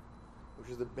 which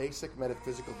is the basic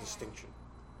metaphysical distinction.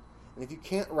 And if you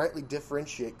can't rightly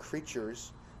differentiate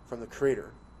creatures from the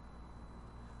creator,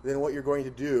 then what you're going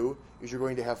to do is you're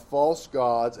going to have false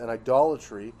gods and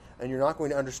idolatry, and you're not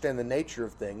going to understand the nature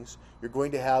of things. You're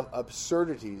going to have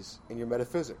absurdities in your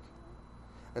metaphysic.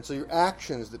 And so your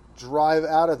actions that drive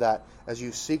out of that as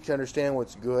you seek to understand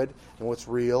what's good and what's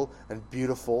real and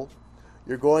beautiful,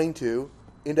 you're going to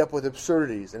end up with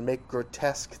absurdities and make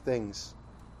grotesque things.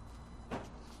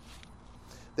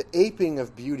 The aping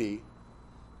of beauty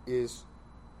is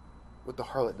what the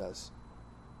harlot does.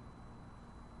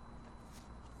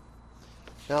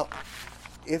 Now,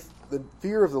 if the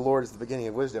fear of the Lord is the beginning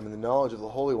of wisdom and the knowledge of the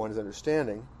Holy One is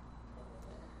understanding,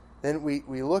 then we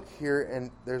look here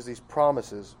and there's these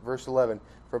promises. Verse 11,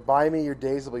 for by me your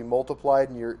days will be multiplied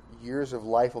and your years of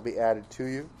life will be added to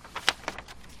you.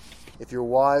 If you're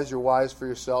wise for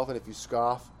yourself, and if you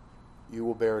scoff, you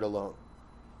will bear it alone.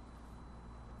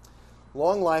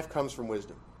 Long life comes from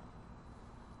wisdom.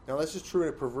 Now this is true in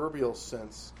a proverbial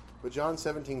sense, but John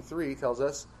 17:3 tells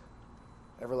us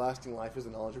everlasting life is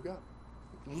the knowledge of God.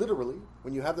 Literally,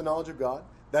 when you have the knowledge of God,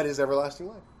 that is everlasting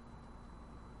life.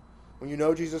 When you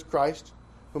know Jesus Christ,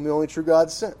 whom the only true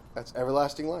God sent, that's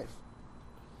everlasting life.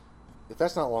 If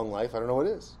that's not long life, I don't know what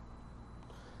is.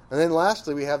 And then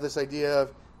lastly, we have this idea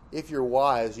of if you're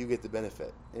wise, you get the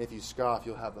benefit. And if you scoff,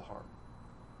 you'll have the harm.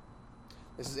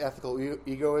 This is ethical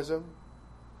egoism.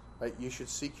 Right? You should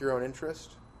seek your own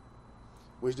interest.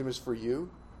 Wisdom is for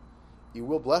you. You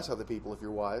will bless other people if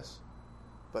you're wise,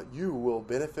 but you will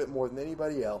benefit more than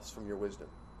anybody else from your wisdom.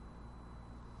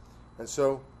 And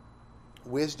so,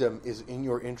 wisdom is in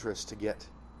your interest to get.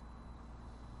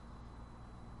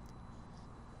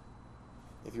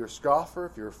 If you're a scoffer,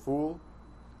 if you're a fool,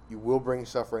 you will bring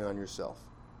suffering on yourself.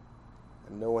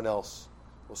 And no one else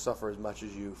will suffer as much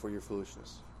as you for your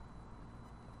foolishness.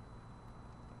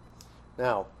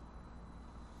 Now,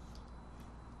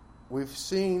 we've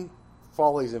seen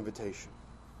Folly's invitation.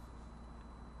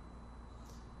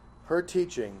 Her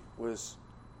teaching was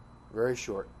very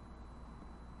short.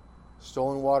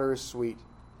 Stolen water is sweet,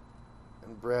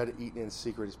 and bread eaten in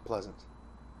secret is pleasant.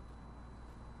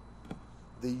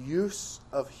 The use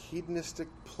of hedonistic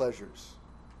pleasures,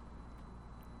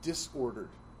 disordered,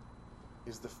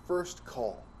 is the first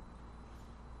call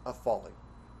of folly.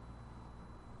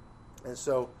 And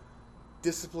so,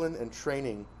 discipline and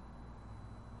training,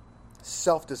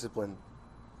 self-discipline,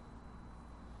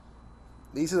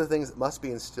 these are the things that must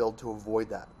be instilled to avoid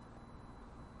that.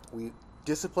 We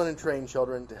discipline and train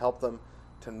children to help them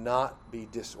to not be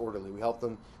disorderly.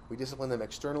 We discipline them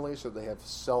externally so they have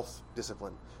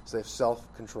self-discipline, so they have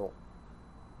self-control.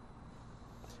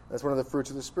 That's one of the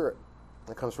fruits of the Spirit.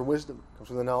 That comes from wisdom, comes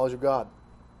from the knowledge of God.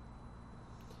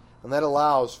 And that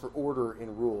allows for order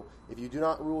in rule. If you do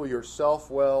not rule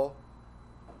yourself well,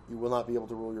 you will not be able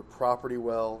to rule your property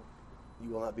well. You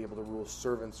will not be able to rule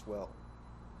servants well.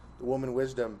 The woman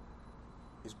wisdom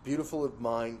is beautiful of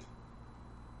mind,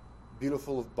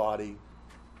 beautiful of body,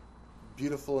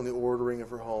 beautiful in the ordering of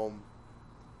her home,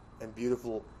 and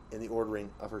beautiful in the ordering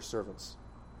of her servants.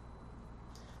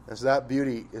 And so that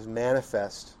beauty is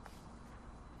manifest,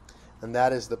 and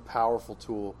that is the powerful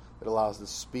tool that allows the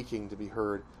speaking to be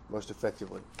heard most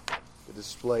effectively, the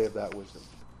display of that wisdom.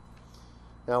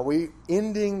 Now, we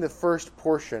ending the first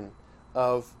portion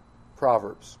of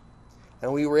Proverbs,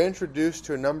 and we were introduced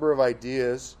to a number of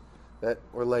ideas that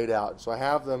were laid out. So I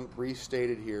have them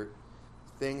restated here,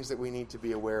 things that we need to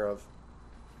be aware of.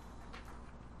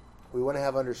 We want to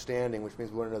have understanding, which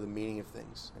means we want to know the meaning of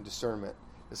things, and discernment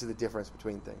to see the difference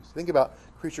between things. Think about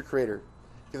creature-creator.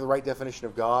 Give the right definition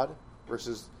of God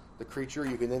versus the creature,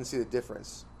 you can then see the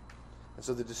difference. And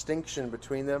so the distinction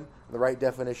between them and the right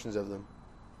definitions of them.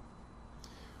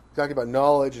 We talked about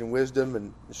knowledge and wisdom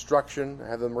and instruction. I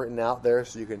have them written out there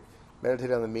so you can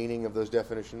meditate on the meaning of those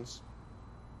definitions.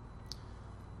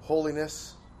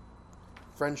 Holiness,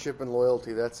 friendship, and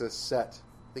loyalty, that's a set.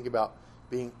 Think about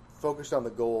being focused on the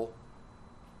goal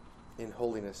in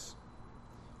holiness.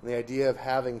 And the idea of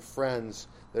having friends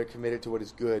that are committed to what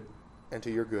is good and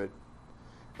to your good,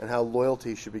 and how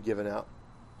loyalty should be given out.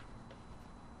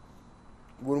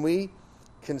 When we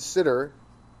consider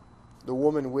the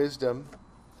woman wisdom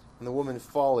and the woman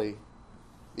folly,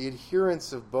 the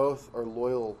adherents of both are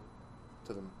loyal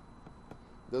to them.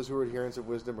 Those who are adherents of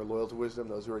wisdom are loyal to wisdom.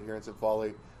 Those who are adherents of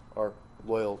folly are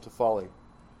loyal to folly.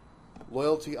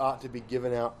 Loyalty ought to be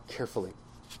given out carefully.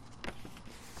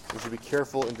 We should be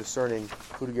careful in discerning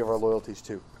who to give our loyalties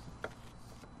to.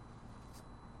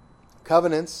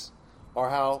 Covenants are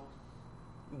how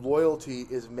loyalty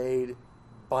is made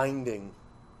binding.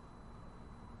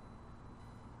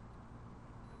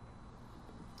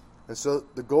 And so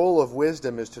the goal of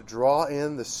wisdom is to draw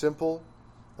in the simple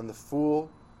and the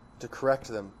fool, to correct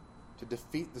them, to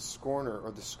defeat the scorner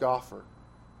or the scoffer,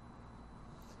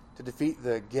 to defeat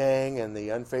the gang and the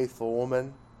unfaithful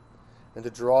woman, and to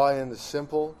draw in the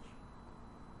simple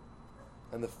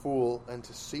and the fool, and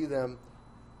to see them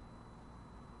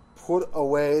put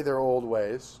away their old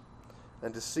ways,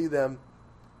 and to see them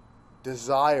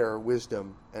desire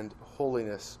wisdom and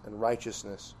holiness and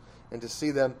righteousness, and to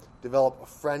see them develop a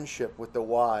friendship with the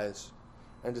wise,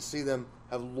 and to see them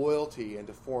have loyalty and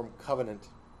to form covenant.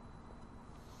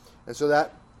 And so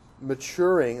that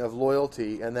maturing of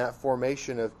loyalty and that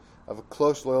formation of a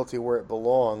close loyalty where it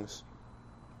belongs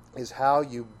is how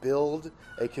you build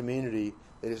a community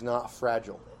that is not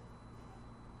fragile.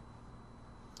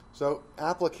 So,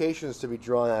 applications to be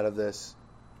drawn out of this.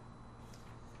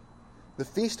 The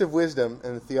Feast of Wisdom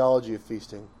and the theology of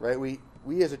feasting, right? We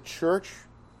as a church,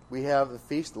 we have the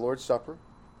feast, the Lord's Supper.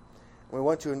 And we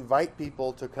want to invite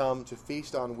people to come to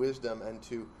feast on wisdom and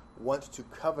to want to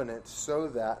covenant so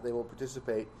that they will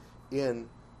participate in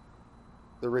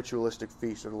the ritualistic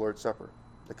feast of the Lord's Supper,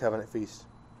 the covenant feast.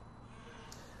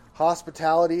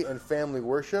 Hospitality and family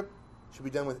worship should be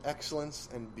done with excellence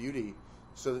and beauty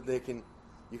so that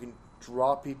you can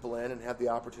draw people in and have the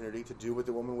opportunity to do what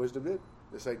the woman wisdom did.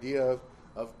 This idea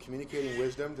of communicating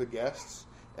wisdom to guests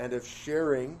and of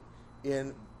sharing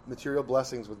in material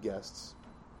blessings with guests.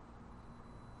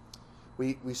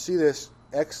 We see this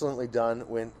excellently done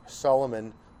when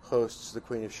Solomon hosts the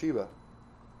Queen of Sheba.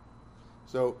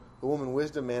 So the woman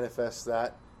wisdom manifests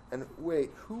that. And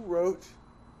wait, who wrote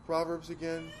Proverbs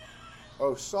again?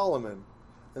 Oh, Solomon.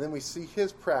 And then we see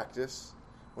his practice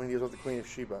when he deals with the Queen of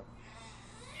Sheba.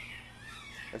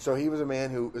 And so he was a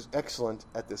man who was excellent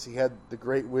at this. He had the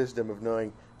great wisdom of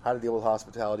knowing how to deal with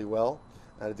hospitality well,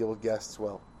 and how to deal with guests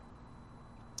well.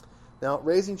 Now,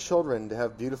 raising children to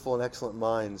have beautiful and excellent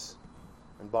minds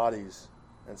and bodies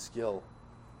and skill.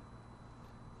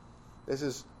 This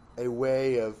is a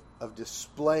way of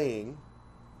displaying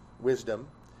wisdom,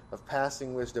 of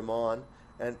passing wisdom on,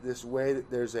 and this way that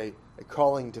there's a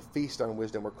calling to feast on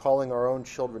wisdom. We're calling our own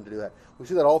children to do that. We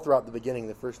see that all throughout the beginning,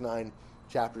 the first 9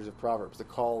 chapters of Proverbs, the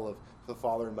call of the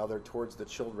father and mother towards the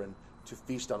children to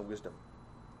feast on wisdom.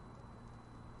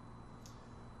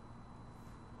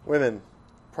 Women,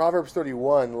 Proverbs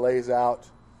 31 lays out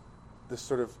this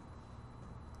sort of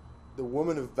the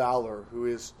woman of valor who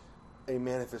is a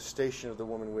manifestation of the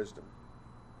woman wisdom.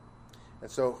 And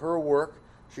so her work,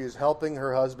 she is helping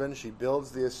her husband, she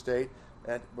builds the estate,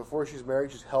 and before she's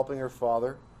married, she's helping her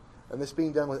father. And this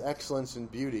being done with excellence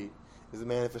and beauty is the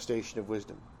manifestation of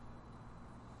wisdom.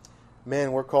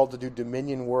 Men, we're called to do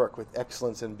dominion work with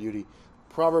excellence and beauty.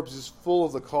 Proverbs is full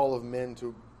of the call of men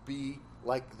to be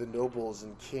like the nobles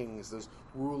and kings, those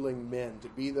ruling men, to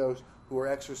be those who are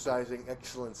exercising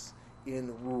excellence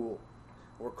in rule.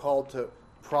 We're called to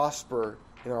prosper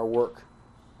in our work.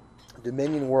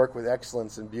 Dominion work with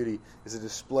excellence and beauty is a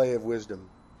display of wisdom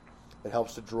that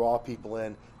helps to draw people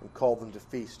in and call them to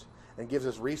feast, and gives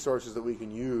us resources that we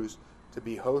can use to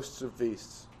be hosts of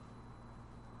feasts.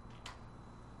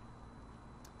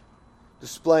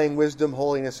 Displaying wisdom,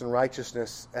 holiness, and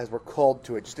righteousness as we're called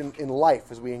to it. Just in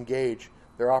life, as we engage,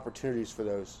 there are opportunities for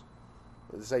those.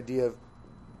 This idea of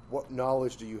what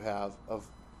knowledge do you have of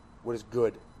what is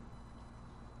good?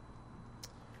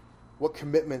 What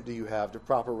commitment do you have to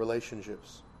proper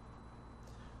relationships?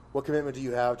 What commitment do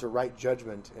you have to right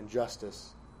judgment and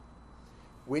justice?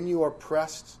 When you are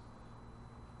pressed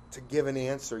to give an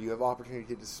answer, you have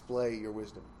opportunity to display your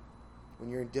wisdom. When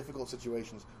you're in difficult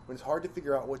situations, when it's hard to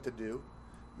figure out what to do,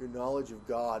 your knowledge of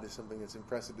God is something that's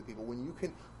impressive to people. When you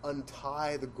can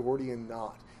untie the Gordian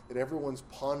knot that everyone's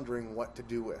pondering what to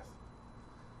do with,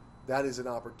 that is an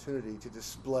opportunity to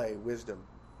display wisdom.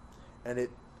 And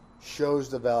it shows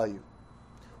the value.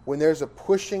 When there's a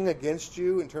pushing against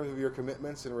you in terms of your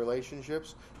commitments and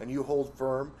relationships, and you hold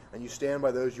firm and you stand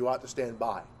by those you ought to stand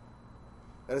by,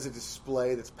 that is a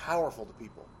display that's powerful to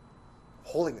people.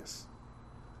 Holiness,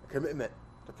 a commitment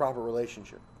to proper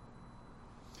relationship.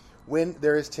 When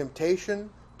there is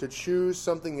temptation to choose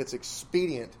something that's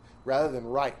expedient rather than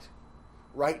right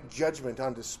judgment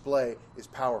on display is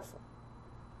powerful.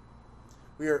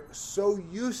 We are so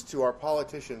used to our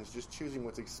politicians just choosing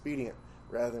what's expedient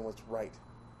rather than what's right.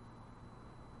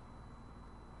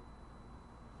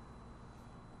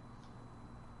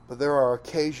 But there are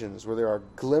occasions where there are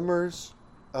glimmers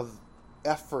of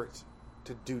effort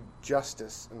to do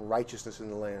justice and righteousness in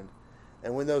the land.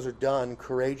 And when those are done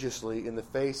courageously in the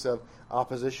face of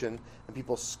opposition, and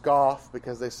people scoff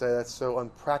because they say that's so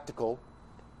unpractical,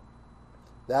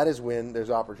 that is when there's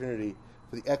opportunity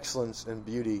for the excellence and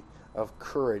beauty of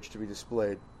courage to be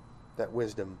displayed, that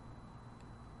wisdom.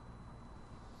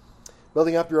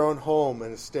 Building up your own home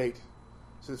and estate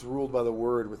so it's ruled by the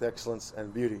word with excellence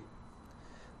and beauty.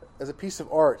 As a piece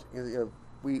of art,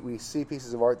 we see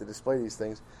pieces of art that display these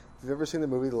things. If you've ever seen the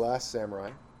movie The Last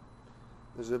Samurai,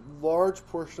 there's a large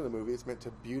portion of the movie that's meant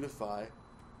to beautify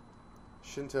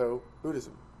Shinto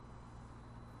Buddhism.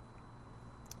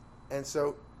 And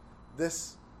so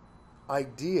this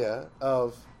idea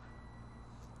of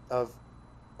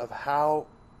how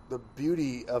the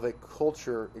beauty of a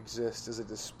culture exists as a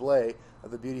display of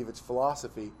the beauty of its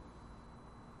philosophy,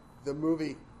 the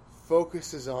movie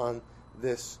focuses on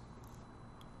this.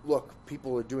 Look,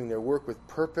 people are doing their work with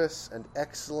purpose and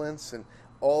excellence, and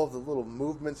all of the little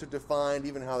movements are defined,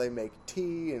 even how they make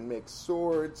tea and make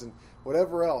swords and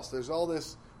whatever else. There's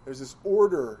this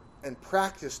order and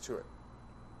practice to it.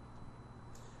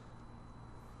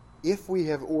 If we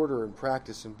have order and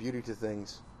practice and beauty to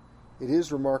things, it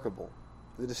is remarkable,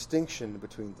 the distinction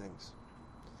between things.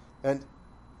 And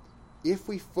if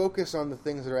we focus on the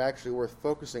things that are actually worth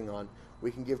focusing on,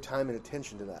 we can give time and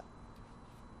attention to that.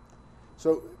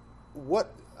 So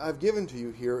what I've given to you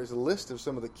here is a list of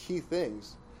some of the key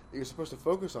things that you're supposed to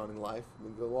focus on in life. I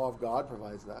mean, the law of God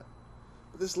provides that.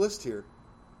 But this list here,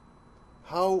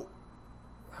 how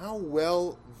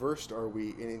well versed are we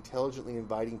in intelligently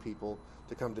inviting people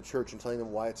to come to church and telling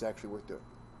them why it's actually worth doing?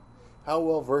 How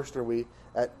well versed are we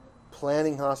at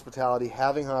planning hospitality,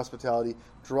 having hospitality,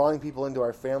 drawing people into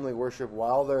our family worship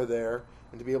while they're there,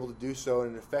 and to be able to do so in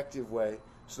an effective way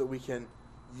so that we can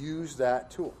use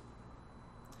that tool?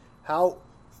 How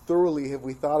thoroughly have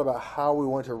we thought about how we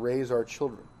want to raise our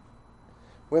children?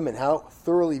 Women, how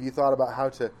thoroughly have you thought about how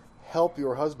to help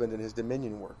your husband in his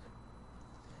dominion work?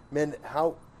 Men,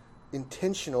 how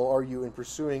intentional are you in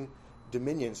pursuing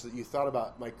dominion so that you thought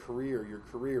about your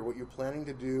career, what you're planning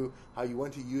to do, how you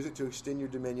want to use it to extend your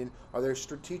dominion? Are there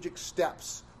strategic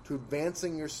steps to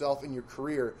advancing yourself in your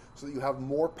career so that you have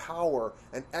more power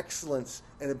and excellence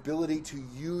and ability to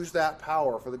use that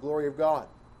power for the glory of God?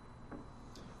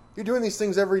 You're doing these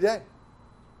things every day.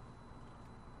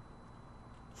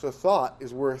 So thought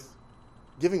is worth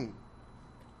giving.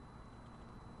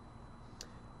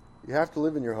 You have to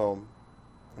live in your home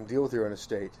and deal with your own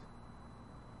estate.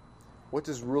 What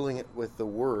does ruling it with the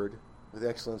Word, with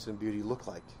excellence and beauty, look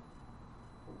like?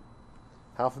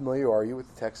 How familiar are you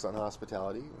with the text on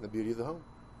hospitality and the beauty of the home?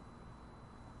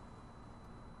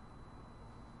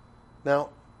 Now,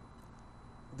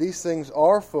 these things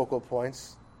are focal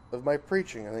points of my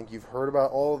preaching. I think you've heard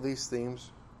about all of these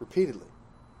themes repeatedly.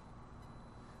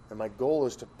 And my goal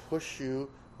is to push you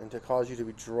and to cause you to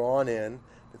be drawn in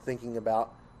to thinking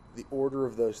about the order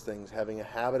of those things, having a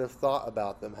habit of thought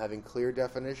about them, having clear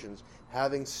definitions,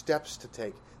 having steps to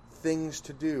take, things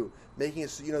to do, making it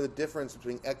so you know the difference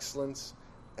between excellence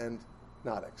and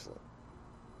not excellent,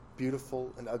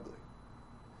 beautiful and ugly.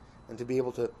 And to be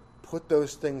able to put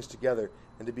those things together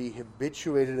and to be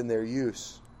habituated in their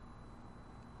use.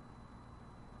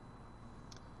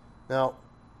 Now,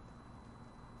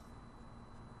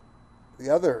 the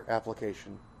other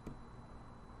application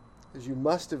is you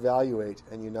must evaluate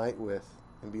and unite with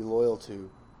and be loyal to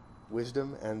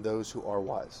wisdom and those who are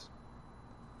wise.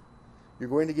 You're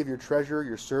going to give your treasure,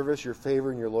 your service, your favor,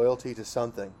 and your loyalty to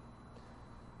something.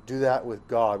 Do that with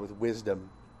God, with wisdom,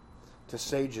 to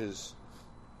sages.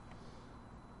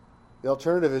 The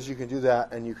alternative is you can do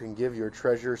that and you can give your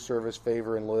treasure, service,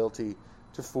 favor, and loyalty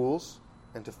to fools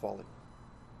and to folly.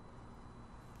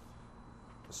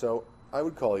 So I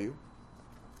would call you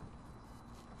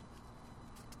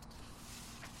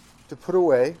to put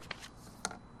away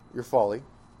your folly,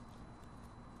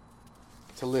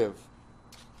 to live,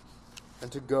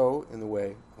 and to go in the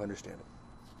way of understanding.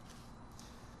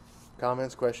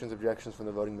 Comments, questions, objections from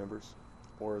the voting members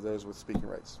or those with speaking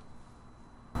rights?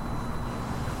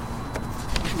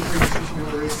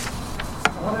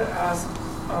 I wanted to ask,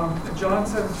 in John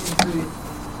 17:3,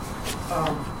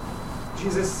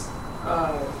 Jesus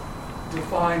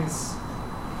defines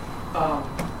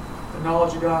the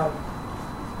knowledge of God,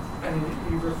 and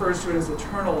he refers to it as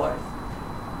eternal life.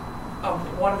 I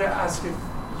wanted to ask if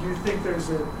you think there's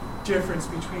a difference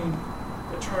between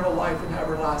eternal life and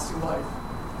everlasting life.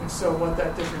 And so what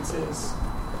that difference is,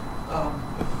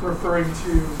 referring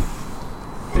to,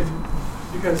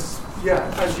 because,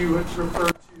 as you refer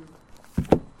to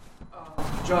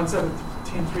John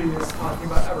 17:3 is talking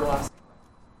about everlasting life.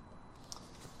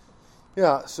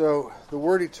 Yeah, so the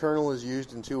word eternal is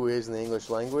used in two ways in the English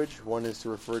language. One is to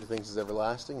refer to things as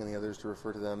everlasting, and the other is to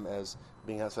refer to them as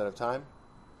being outside of time.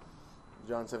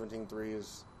 John 17:3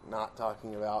 is not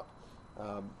talking about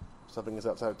something that's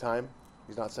outside of time.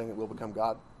 He's not saying it will become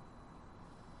God.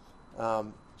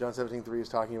 John 17:3 is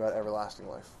talking about everlasting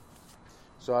life.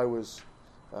 So I was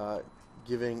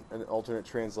giving an alternate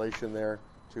translation there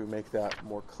to make that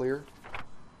more clear.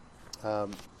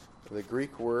 The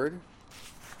Greek word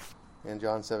in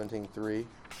John 17:3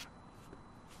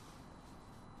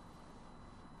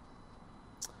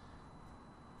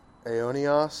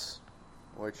 aionios,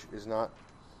 which is not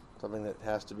something that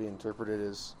has to be interpreted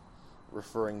as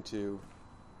referring to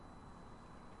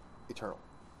eternal.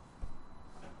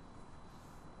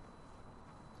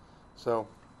 So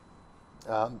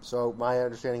my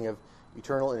understanding of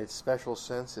eternal in its special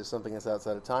sense is something that's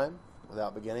outside of time,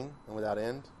 without beginning and without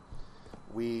end.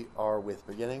 We are with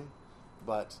beginning,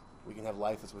 but we can have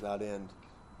life that's without end.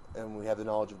 And we have the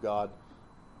knowledge of God.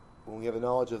 When we have the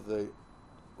knowledge of the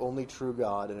only true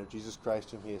God and of Jesus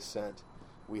Christ whom He has sent,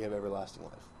 we have everlasting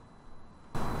life.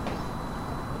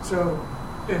 So,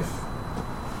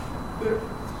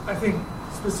 I think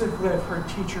specifically I've heard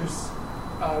teachers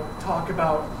talk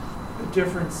about the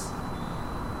difference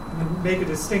and then make a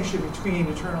distinction between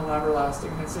eternal and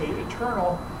everlasting. And say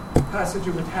eternal has to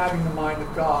do with having the mind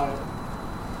of God,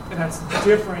 and that's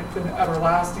different than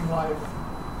everlasting life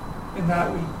in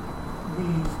that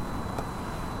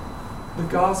the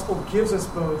gospel gives us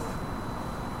both,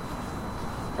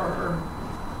 or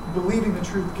believing the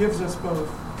truth gives us both,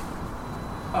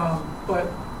 but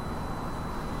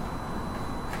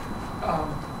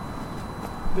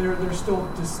they're still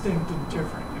distinct and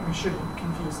different, and we shouldn't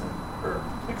confuse them or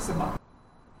mix them up.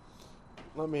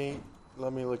 Let me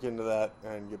look into that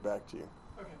and get back to you.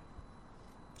 Okay.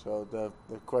 So the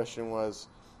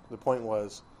point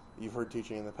was, you've heard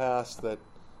teaching in the past that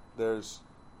there's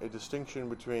a distinction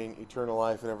between eternal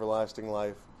life and everlasting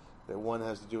life, that one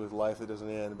has to do with life that doesn't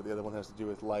end, but the other one has to do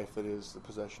with life that is the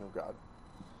possession of God.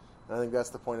 And I think that's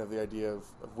the point of the idea of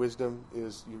wisdom,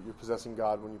 is you're possessing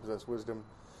God when you possess wisdom.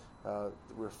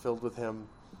 We're filled with Him,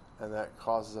 and that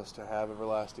causes us to have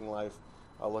everlasting life.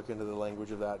 I'll look into the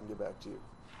language of that and get back to you.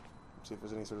 See if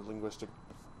there's any sort of linguistic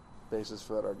basis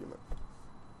for that argument.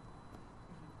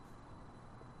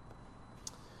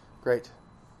 Great.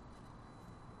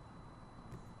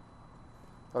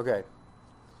 Okay.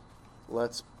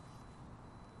 Let's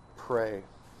pray.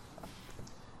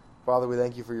 Father, we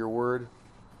thank you for your word.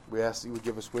 We ask that you would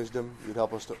give us wisdom. You would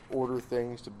help us to order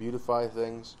things, to beautify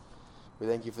things. We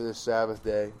thank you for this Sabbath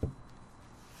day.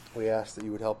 We ask that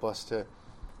you would help us to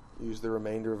use the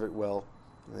remainder of it well,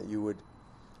 and that you would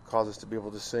cause us to be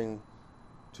able to sing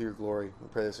to your glory. We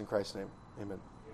pray this in Christ's name. Amen.